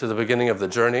back to the beginning of the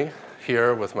journey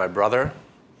here with my brother,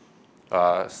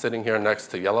 sitting here next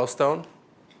to Yellowstone.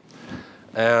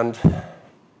 And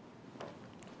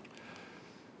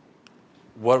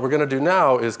what we're going to do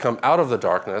now is come out of the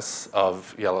darkness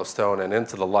of Yellowstone and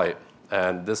into the light.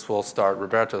 And this will start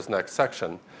Roberto's next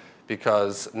section,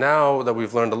 because now that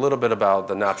we've learned a little bit about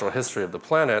the natural history of the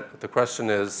planet, the question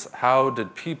is, how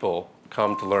did people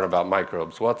come to learn about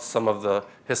microbes? What's some of the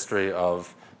history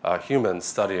of humans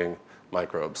studying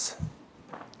microbes?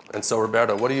 And so,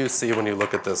 Roberto, what do you see when you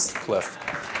look at this cliff?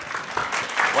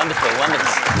 Wonderful, wonderful.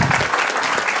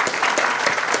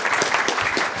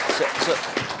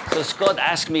 So Scott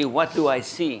asked me, what do I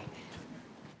see?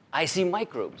 I see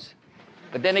microbes.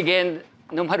 But then again,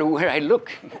 no matter where I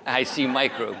look, I see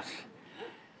microbes.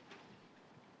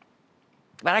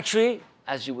 But actually,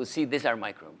 as you will see, these are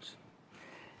microbes.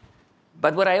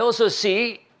 But what I also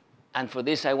see, and for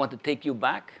this I want to take you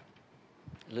back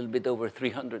a little bit over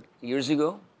 300 years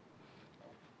ago,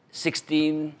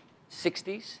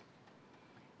 1660s.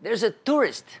 There's a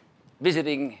tourist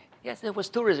visiting, yes, there was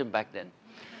tourism back then.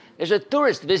 There's a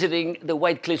tourist visiting the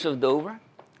White Cliffs of Dover.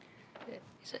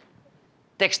 He's a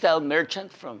textile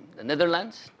merchant from the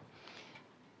Netherlands.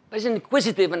 But he's an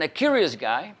inquisitive and a curious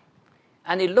guy,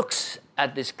 and he looks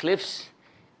at these cliffs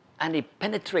and he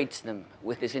penetrates them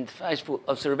with his insightful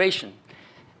observation.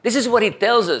 This is what he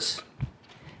tells us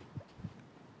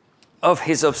of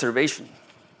his observation.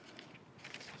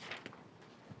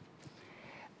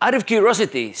 Out of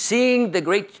curiosity, seeing the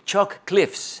great chalk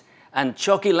cliffs and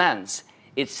chalky lands,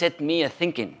 it set me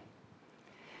a-thinking.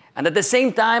 And at the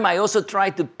same time, I also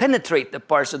tried to penetrate the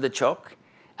parts of the chalk.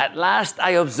 At last,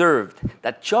 I observed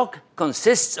that chalk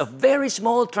consists of very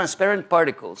small transparent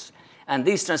particles. And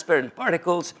these transparent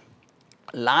particles,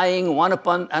 lying one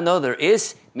upon another,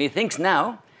 is, methinks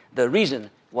now, the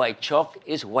reason why chalk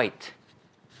is white.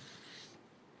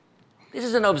 This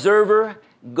is an observer,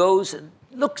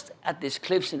 looks at these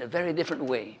cliffs in a very different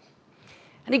way.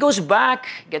 And he goes back,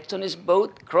 gets on his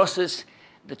boat, crosses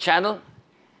the channel.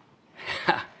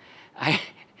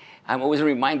 I'm always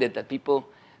reminded that people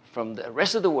from the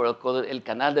rest of the world call it El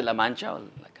Canal de la Mancha, or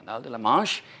El Canal de la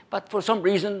Manche, but for some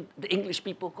reason, the English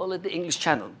people call it the English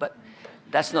Channel, but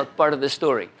that's not part of the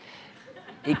story.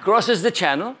 He crosses the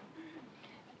channel,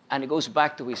 and he goes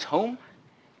back to his home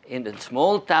in the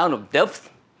small town of Delft,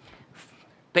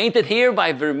 painted here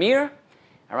by Vermeer,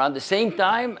 around the same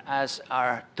time as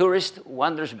our tourist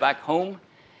wanders back home.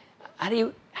 And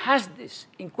he has this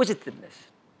inquisitiveness.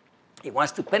 He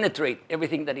wants to penetrate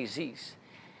everything that he sees.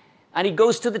 And he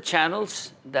goes to the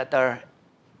channels that are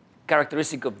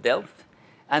characteristic of Delft.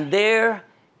 And there,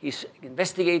 he's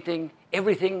investigating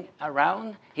everything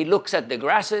around. He looks at the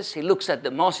grasses, he looks at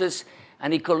the mosses,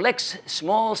 and he collects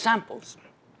small samples.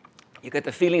 You get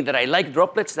the feeling that I like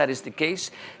droplets, that is the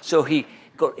case. So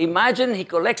imagine he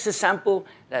collects a sample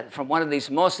from one of these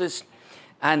mosses,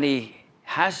 and he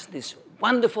has this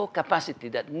wonderful capacity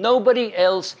that nobody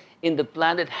else in the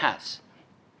planet has.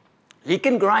 He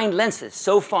can grind lenses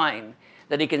so fine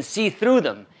that he can see through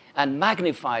them and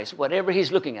magnifies whatever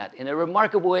he's looking at in a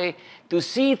remarkable way to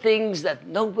see things that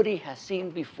nobody has seen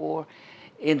before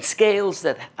in scales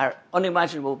that are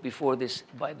unimaginable before this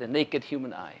by the naked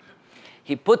human eye.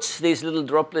 He puts this little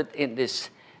droplet in this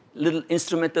little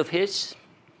instrument of his.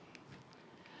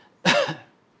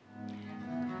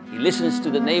 He listens to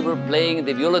the neighbor playing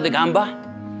the viola da gamba,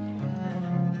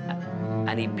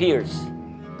 and he peers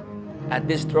at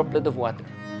this droplet of water.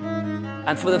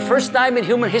 And for the first time in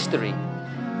human history,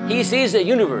 he sees a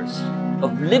universe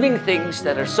of living things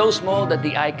that are so small that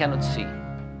the eye cannot see.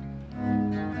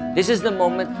 This is the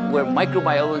moment where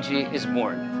microbiology is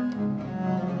born.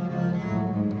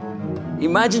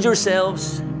 Imagine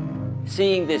yourselves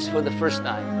seeing this for the first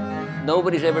time.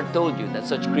 Nobody's ever told you that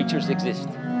such creatures exist.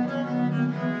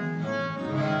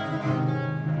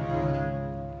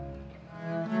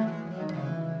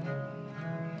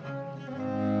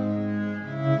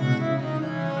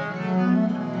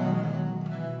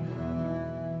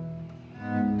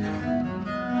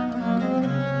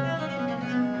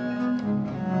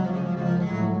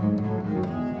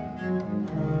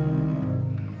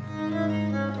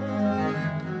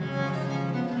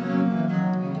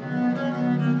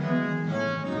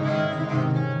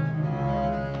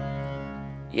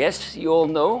 Yes, you all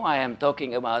know I am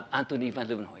talking about Antony van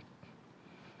Leeuwenhoek.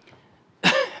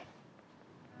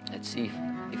 Let's see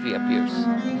if he appears.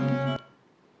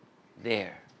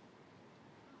 There.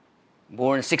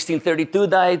 Born 1632,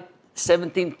 died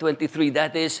 1723.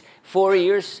 That is 4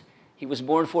 years. He was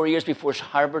born 4 years before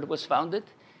Harvard was founded,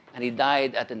 and he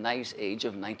died at the nice age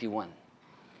of 91.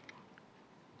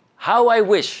 How I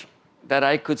wish that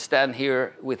I could stand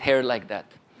here with hair like that.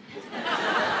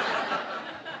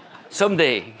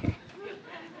 Someday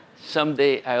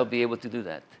I'll be able to do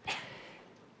that.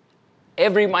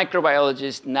 Every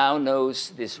microbiologist now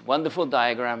knows this wonderful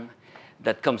diagram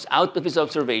that comes out of his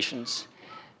observations,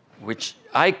 which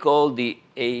I call the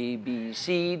A, B,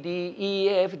 C, D, E,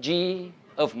 F, G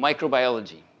of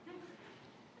microbiology.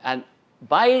 And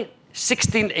by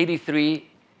 1683,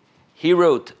 he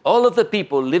wrote, all of the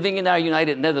people living in our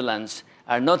United Netherlands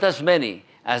are not as many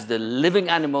as the living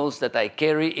animals that I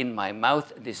carry in my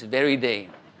mouth this very day.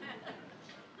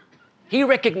 He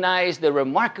recognized the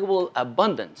remarkable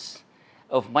abundance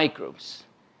of microbes.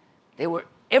 They were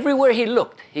everywhere he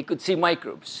looked, he could see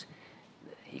microbes.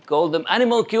 He called them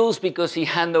animalcules because he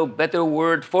had no better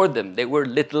word for them. They were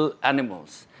little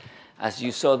animals, as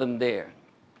you saw them there.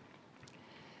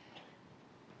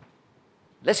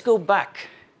 Let's go back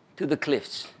to the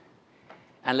cliffs,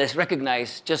 and let's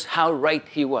recognize just how right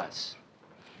he was.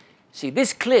 See,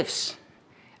 these cliffs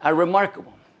are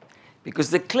remarkable because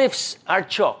the cliffs are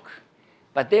chalk,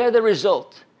 but they are the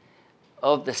result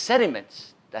of the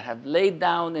sediments that have laid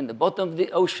down in the bottom of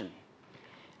the ocean,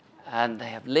 and they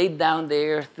have laid down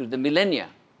there through the millennia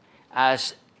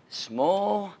as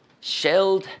small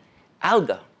shelled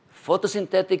algae,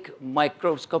 photosynthetic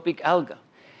microscopic algae,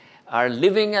 are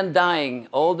living and dying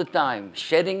all the time,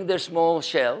 shedding their small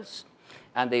shells,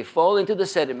 and they fall into the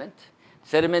sediment.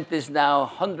 Sediment is now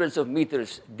hundreds of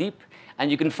meters deep,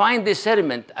 and you can find this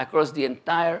sediment across the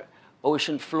entire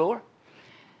ocean floor.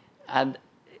 And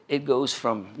it goes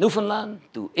from Newfoundland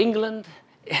to England,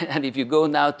 and if you go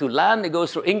now to land, it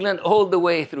goes through England all the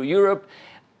way through Europe.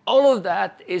 All of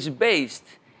that is based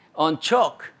on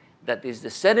chalk, that is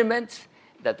the sediment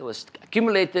that was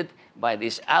accumulated by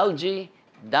these algae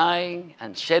dying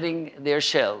and shedding their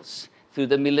shells through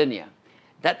the millennia.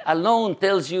 That alone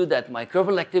tells you that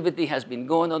microbial activity has been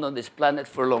going on this planet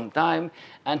for a long time.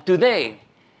 And today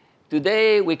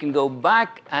we can go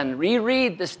back and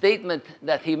reread the statement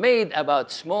that he made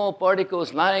about small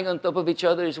particles lying on top of each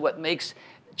other is what makes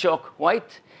chalk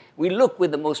white. We look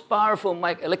with the most powerful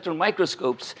electron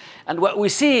microscopes, and what we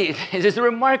see is this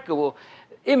remarkable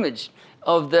image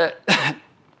of the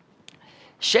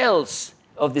shells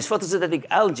of this photosynthetic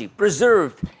algae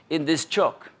preserved in this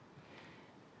chalk.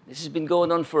 This has been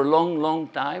going on for a long, long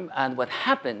time, and what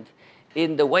happened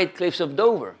in the White Cliffs of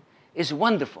Dover is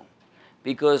wonderful,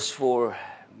 because for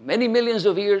many millions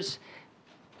of years,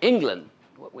 England,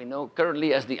 what we know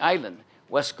currently as the island,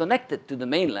 was connected to the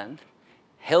mainland,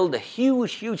 held a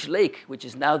huge, huge lake, which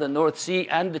is now the North Sea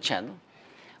and the Channel,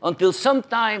 until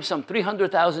sometime, some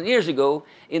 300,000 years ago,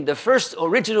 in the first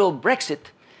original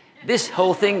Brexit, this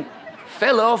whole thing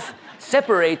fell off,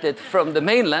 separated from the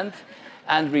mainland,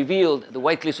 and revealed the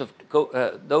White Cliffs of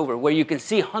Dover, where you can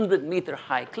see 100-meter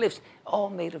high cliffs, all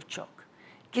made of chalk.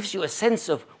 It gives you a sense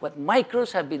of what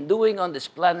microbes have been doing on this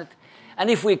planet. And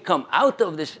if we come out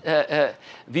of this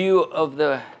view of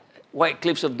the White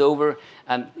Cliffs of Dover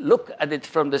and look at it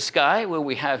from the sky, where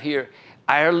we have here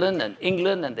Ireland and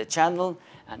England and the Channel,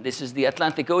 and this is the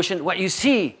Atlantic Ocean, what you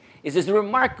see is this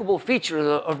remarkable feature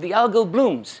of the algal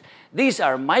blooms. These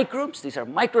are microbes, these are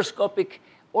microscopic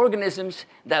organisms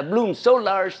that bloom so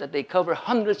large that they cover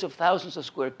hundreds of thousands of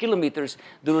square kilometers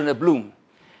during a bloom.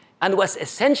 And what's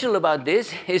essential about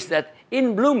this is that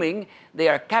in blooming, they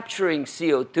are capturing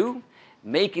CO2,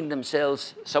 making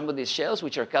themselves some of these shells,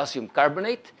 which are calcium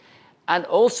carbonate, and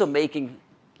also making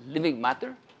living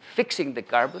matter, fixing the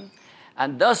carbon,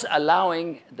 and thus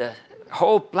allowing the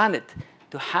whole planet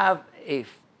to have a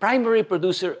primary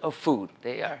producer of food.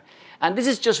 They are. And this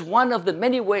is just one of the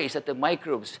many ways that the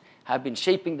microbes have been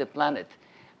shaping the planet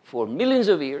for millions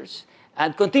of years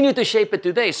and continue to shape it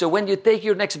today. So when you take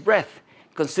your next breath,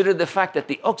 consider the fact that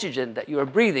the oxygen that you are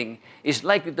breathing is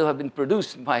likely to have been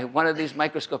produced by one of these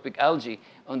microscopic algae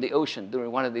on the ocean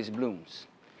during one of these blooms.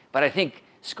 But I think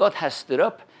Scott has stood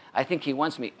up. I think he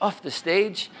wants me off the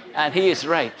stage, and he is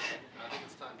right. I think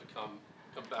it's time to come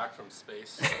back from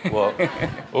space. Well,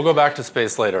 we'll go back to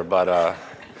space later, but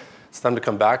it's time to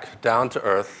come back down to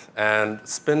Earth and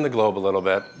spin the globe a little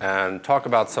bit and talk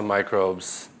about some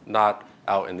microbes, not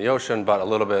out in the ocean, but a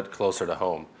little bit closer to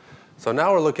home. So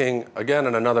now we're looking, again,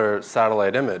 at another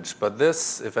satellite image, but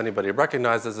this, if anybody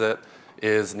recognizes it,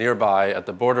 is nearby at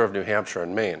the border of New Hampshire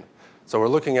and Maine. So we're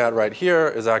looking at right here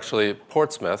is actually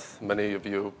Portsmouth. Many of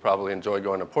you probably enjoy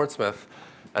going to Portsmouth.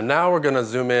 And now we're going to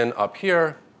zoom in up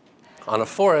here on a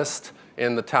forest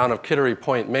in the town of Kittery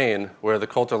Point, Maine, where the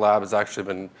Kolter Lab has actually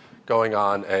been going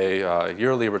on a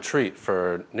yearly retreat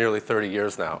for nearly 30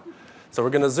 years now. So we're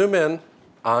going to zoom in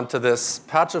onto this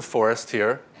patch of forest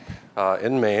here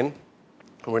in Maine.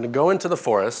 We're going to go into the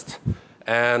forest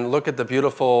and look at the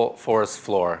beautiful forest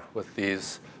floor with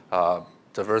these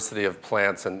diversity of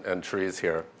plants and trees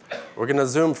here. We're going to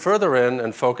zoom further in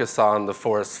and focus on the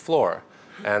forest floor,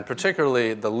 and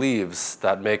particularly the leaves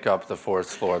that make up the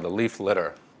forest floor, the leaf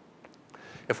litter.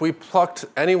 If we plucked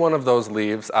any one of those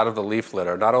leaves out of the leaf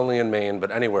litter, not only in Maine,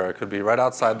 but anywhere, it could be right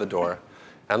outside the door,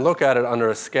 and look at it under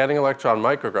a scanning electron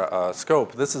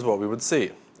microscope, this is what we would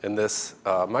see in this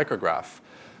micrograph.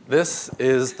 This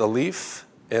is the leaf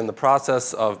in the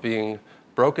process of being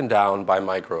broken down by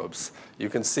microbes. You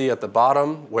can see at the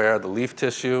bottom where the leaf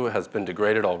tissue has been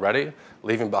degraded already,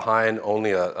 leaving behind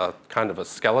only a kind of a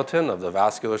skeleton of the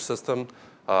vascular system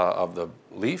of the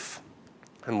leaf.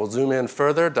 And we'll zoom in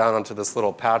further down onto this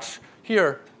little patch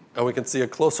here, and we can see a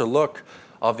closer look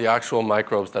of the actual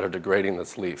microbes that are degrading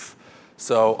this leaf.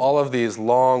 So all of these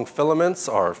long filaments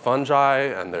are fungi,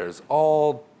 and there's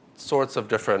all sorts of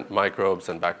different microbes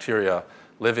and bacteria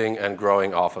living and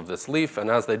growing off of this leaf. And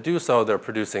as they do so, they're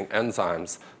producing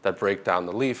enzymes that break down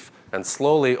the leaf. And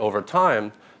slowly, over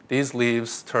time, these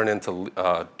leaves turn into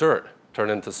dirt, turn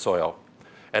into soil.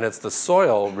 And it's the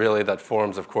soil, really, that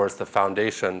forms, of course, the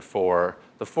foundation for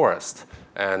the forest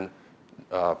and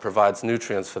provides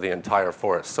nutrients for the entire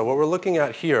forest. So what we're looking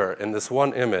at here in this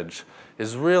one image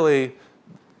is really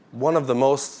one of the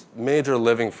most major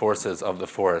living forces of the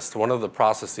forest, one of the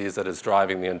processes that is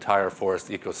driving the entire forest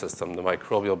ecosystem, the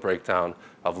microbial breakdown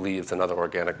of leaves and other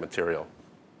organic material.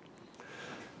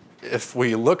 If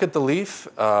we look at the leaf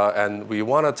and we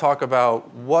want to talk about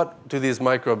what do these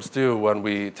microbes do when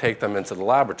we take them into the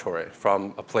laboratory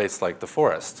from a place like the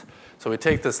forest. So we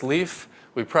take this leaf,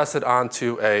 we press it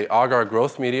onto a agar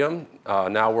growth medium,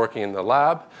 now working in the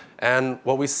lab, and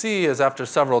what we see is after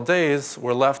several days,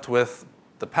 we're left with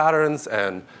the patterns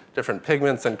and different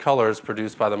pigments and colors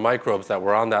produced by the microbes that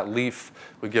were on that leaf.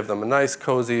 We give them a nice,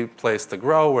 cozy place to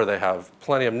grow where they have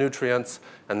plenty of nutrients,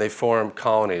 and they form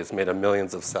colonies made of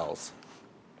millions of cells.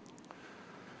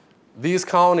 These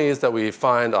colonies that we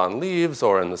find on leaves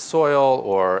or in the soil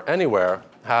or anywhere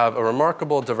have a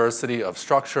remarkable diversity of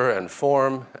structure and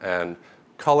form and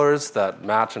colors that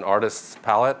match an artist's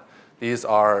palette. These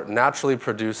are naturally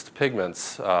produced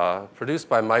pigments produced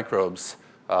by microbes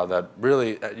that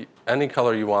really, any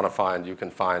color you want to find, you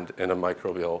can find in a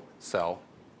microbial cell.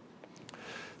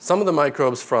 Some of the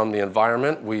microbes from the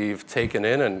environment we've taken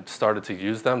in and started to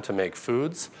use them to make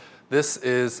foods. This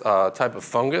is a type of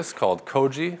fungus called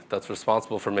koji that's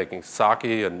responsible for making sake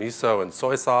and miso and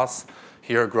soy sauce,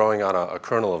 here growing on a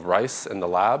kernel of rice in the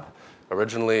lab.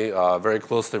 Originally very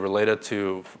closely related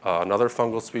to another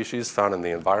fungal species found in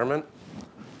the environment.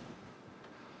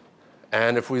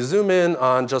 And if we zoom in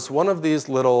on just one of these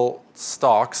little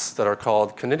stalks that are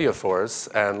called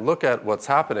conidiophores and look at what's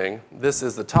happening, this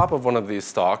is the top of one of these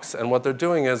stalks, and what they're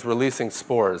doing is releasing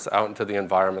spores out into the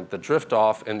environment that drift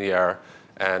off in the air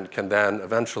and can then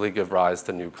eventually give rise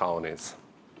to new colonies.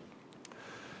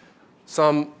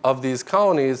 Some of these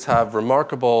colonies have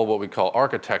remarkable, what we call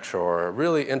architecture, or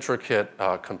really intricate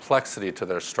complexity to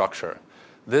their structure.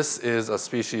 This is a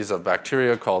species of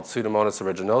bacteria called Pseudomonas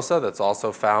aeruginosa that's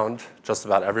also found just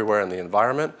about everywhere in the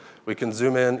environment. We can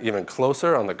zoom in even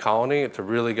closer on the colony to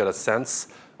really get a sense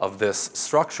of this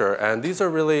structure. And these are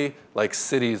really like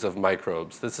cities of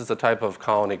microbes. This is a type of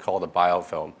colony called a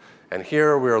biofilm. And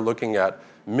here we are looking at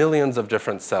millions of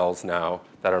different cells now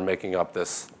that are making up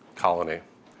this colony.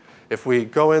 If we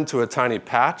go into a tiny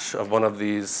patch of one of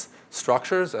these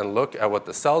structures and look at what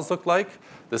the cells look like,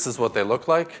 this is what they look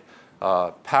like.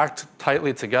 Packed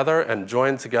tightly together and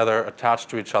joined together, attached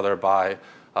to each other by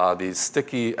these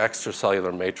sticky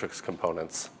extracellular matrix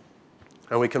components.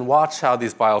 And we can watch how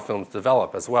these biofilms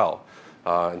develop as well,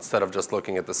 instead of just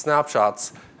looking at the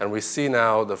snapshots. And we see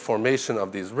now the formation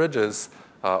of these ridges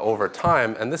over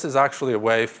time. And this is actually a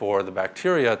way for the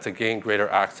bacteria to gain greater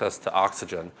access to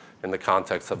oxygen in the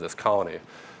context of this colony.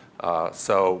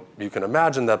 So you can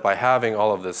imagine that by having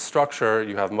all of this structure,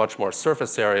 you have much more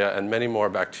surface area and many more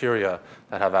bacteria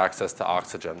that have access to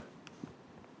oxygen.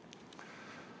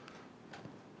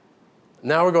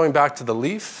 Now we're going back to the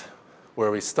leaf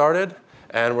where we started,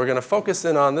 and we're going to focus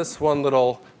in on this one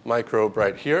little microbe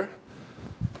right here.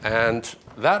 And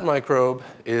that microbe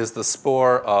is the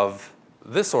spore of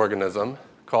this organism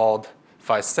called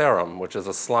Physarum, which is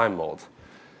a slime mold.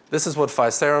 This is what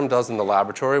Physarum does in the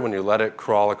laboratory when you let it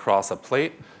crawl across a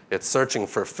plate. It's searching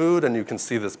for food, and you can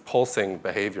see this pulsing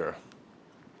behavior.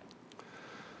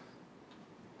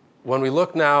 When we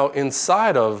look now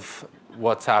inside of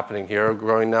what's happening here,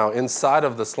 growing now inside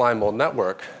of the slime mold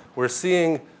network, we're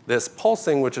seeing this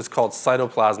pulsing, which is called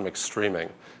cytoplasmic streaming.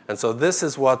 And so this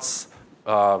is what's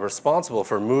responsible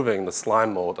for moving the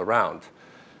slime mold around.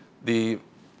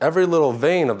 Every little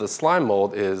vein of the slime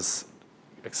mold is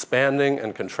expanding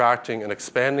and contracting and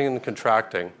expanding and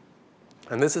contracting.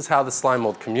 And this is how the slime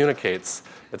mold communicates.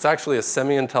 It's actually a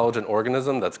semi-intelligent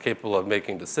organism that's capable of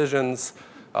making decisions,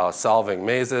 solving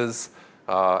mazes,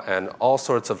 and all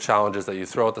sorts of challenges that you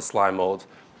throw at the slime mold,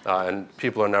 and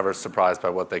people are never surprised by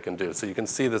what they can do. So you can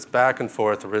see this back and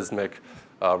forth rhythmic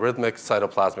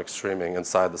cytoplasmic streaming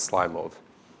inside the slime mold.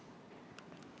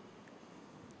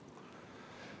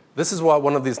 This is what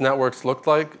one of these networks looks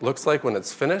like when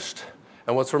it's finished.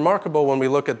 And what's remarkable when we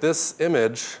look at this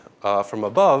image from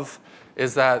above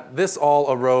is that this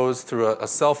all arose through a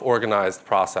self-organized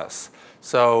process.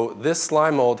 So this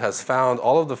slime mold has found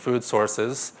all of the food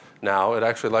sources now. It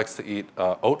actually likes to eat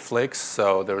oat flakes.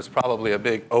 So there was probably a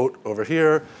big oat over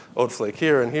here, oat flake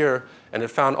here and here. And it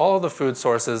found all of the food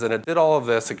sources, and it did all of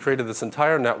this. It created this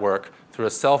entire network through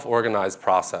a self-organized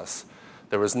process.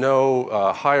 There was no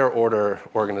higher order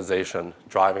organization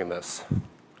driving this.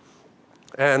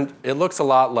 And it looks a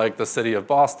lot like the city of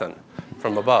Boston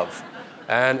from above.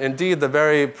 And indeed, the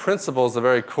very principles, the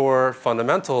very core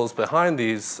fundamentals behind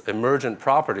these emergent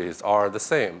properties are the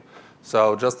same.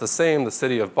 So just the same, the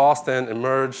city of Boston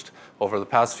emerged over the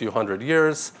past few hundred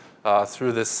years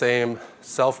through this same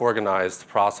self-organized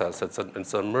process. It's an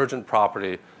emergent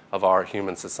property of our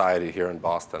human society here in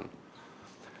Boston.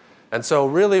 And so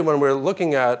really, when we're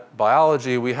looking at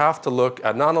biology, we have to look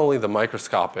at not only the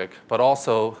microscopic, but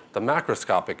also the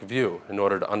macroscopic view in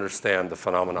order to understand the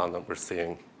phenomenon that we're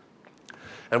seeing.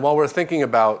 And while we're thinking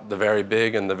about the very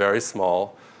big and the very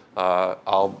small,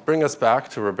 I'll bring us back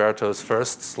to Roberto's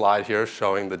first slide here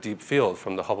showing the deep field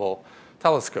from the Hubble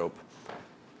telescope,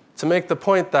 to make the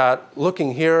point that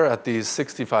looking here at these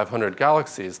 6,500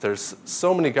 galaxies, there's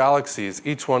so many galaxies,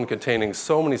 each one containing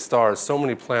so many stars, so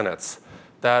many planets,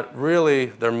 that really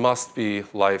there must be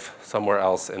life somewhere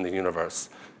else in the universe.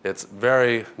 It's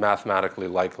very mathematically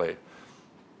likely.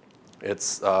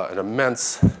 It's an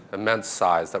immense, immense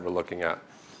size that we're looking at.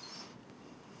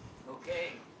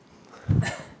 Okay.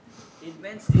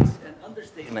 Immense is an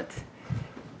understatement.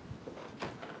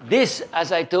 This,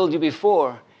 as I told you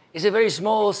before, is a very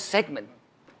small segment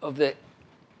of the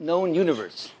known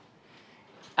universe.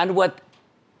 And what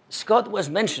Scott was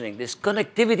mentioning, this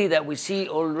connectivity that we see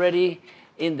already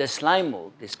in the slime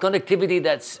mold, this connectivity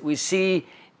that we see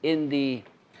in the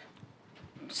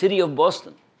city of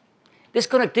Boston, this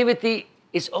connectivity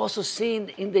is also seen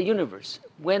in the universe.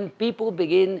 When people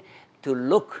begin to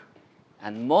look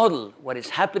and model what is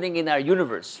happening in our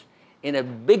universe in a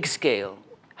big scale,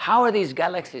 how are these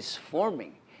galaxies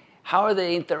forming? How are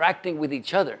they interacting with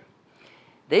each other?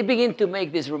 They begin to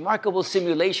make these remarkable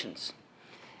simulations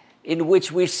in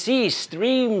which we see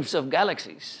streams of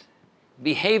galaxies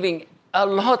behaving a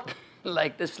lot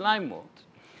like the slime mold.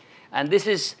 And this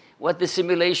is what the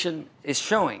simulation is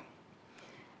showing.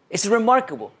 It's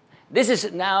remarkable. This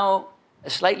is now a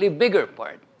slightly bigger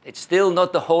part. It's still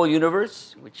not the whole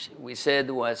universe, which we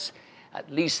said was at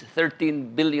least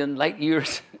 13 billion light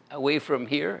years away from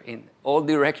here in all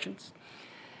directions.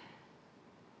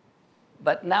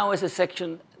 But now it's a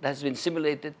section that has been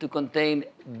simulated to contain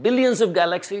billions of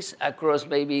galaxies across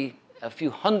maybe a few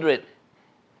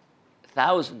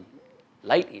 100,000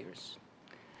 light years.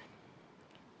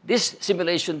 This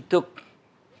simulation took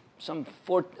some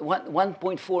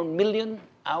 1.4 million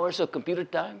hours of computer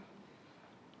time.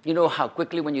 You know how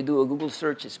quickly when you do a Google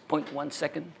search it's 0.1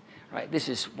 second, right? This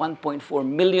is 1.4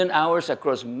 million hours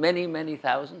across many, many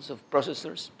thousands of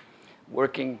processors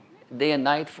working day and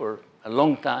night for a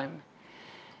long time.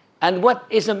 And what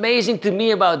is amazing to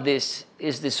me about this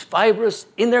is this fibrous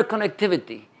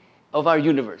interconnectivity of our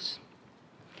universe.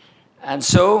 And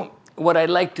so what I'd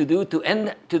like to do to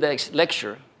end today's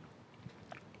lecture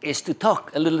is to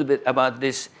talk a little bit about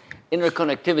this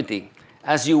interconnectivity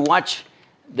as you watch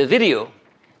the video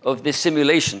of this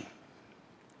simulation.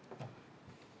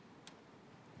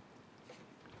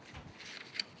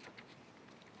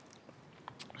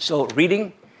 So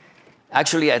reading,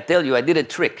 actually I tell you, I did a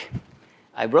trick.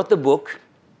 I brought the book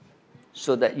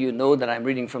so that you know that I'm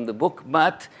reading from the book,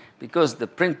 but because the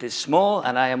print is small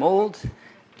and I am old,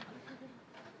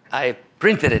 I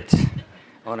printed it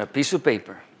on a piece of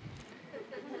paper.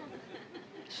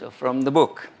 So from the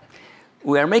book.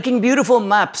 We are making beautiful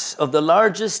maps of the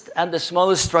largest and the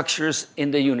smallest structures in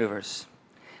the universe.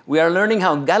 We are learning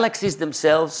how galaxies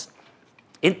themselves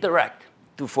interact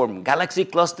to form galaxy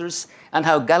clusters, and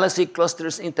how galaxy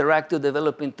clusters interact to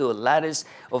develop into a lattice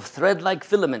of thread-like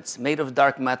filaments made of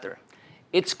dark matter.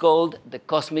 It's called the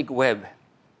cosmic web.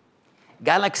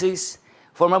 Galaxies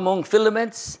form among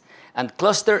filaments and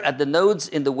cluster at the nodes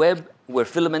in the web where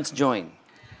filaments join.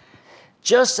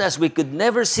 Just as we could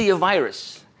never see a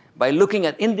virus by looking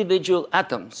at individual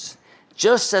atoms,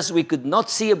 just as we could not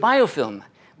see a biofilm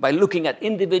by looking at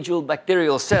individual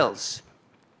bacterial cells,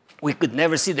 we could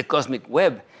never see the cosmic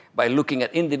web by looking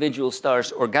at individual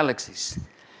stars or galaxies.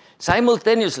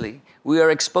 Simultaneously, we are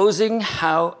exposing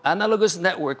how analogous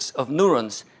networks of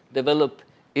neurons develop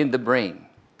in the brain.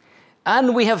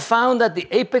 And we have found at the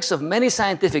apex of many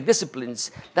scientific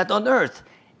disciplines that on Earth,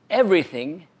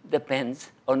 everything depends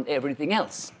on everything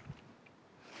else.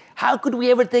 How could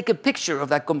we ever take a picture of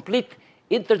that complete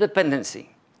interdependency?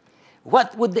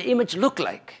 What would the image look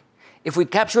like if we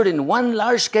captured in one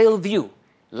large-scale view,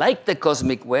 like the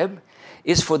cosmic web,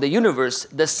 is for the universe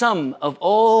the sum of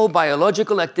all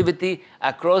biological activity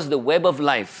across the web of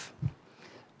life,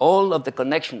 all of the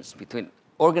connections between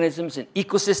organisms and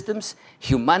ecosystems,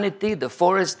 humanity, the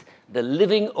forest, the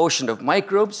living ocean of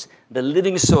microbes, the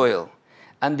living soil,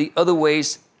 and the other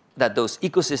ways that those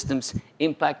ecosystems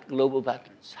impact global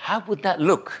patterns. How would that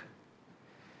look?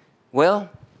 Well,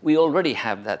 we already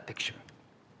have that picture.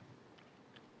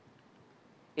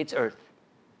 It's Earth.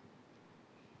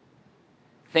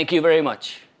 Thank you very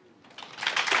much.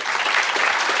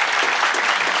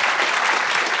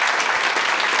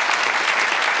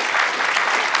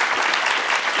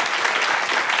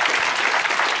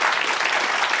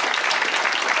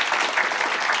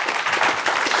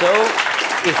 So,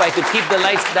 if I could keep the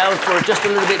lights down for just a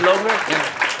little bit longer.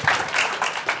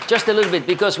 Yeah. Just a little bit,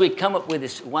 because we come up with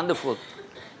this wonderful,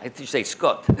 I have to say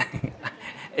Scott.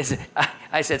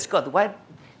 I said, Scott,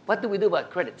 what do we do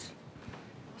about credits?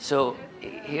 So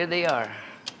here they are.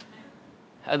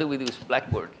 How do we do this?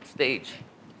 Blackboard, stage.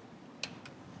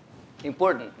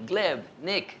 Important, Gleb,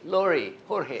 Nick, Lori,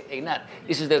 Jorge, Ignat.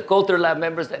 This is the Kolter Lab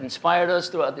members that inspired us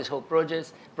throughout this whole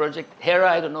project. Hera,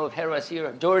 I don't know if Hera is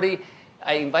here. Jordi,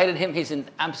 I invited him, he's in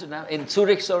Amsterdam, in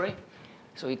Zurich, sorry,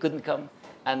 so he couldn't come.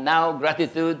 And now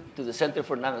gratitude to the Center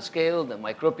for Nanoscale, the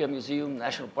Microbial Museum,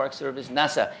 National Park Service,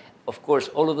 NASA. Of course,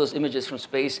 all of those images from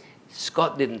space,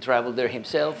 Scott didn't travel there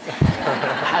himself.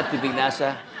 Had to be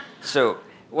NASA. So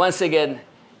once again,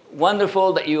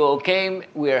 wonderful that you all came.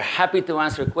 We are happy to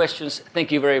answer questions.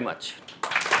 Thank you very much.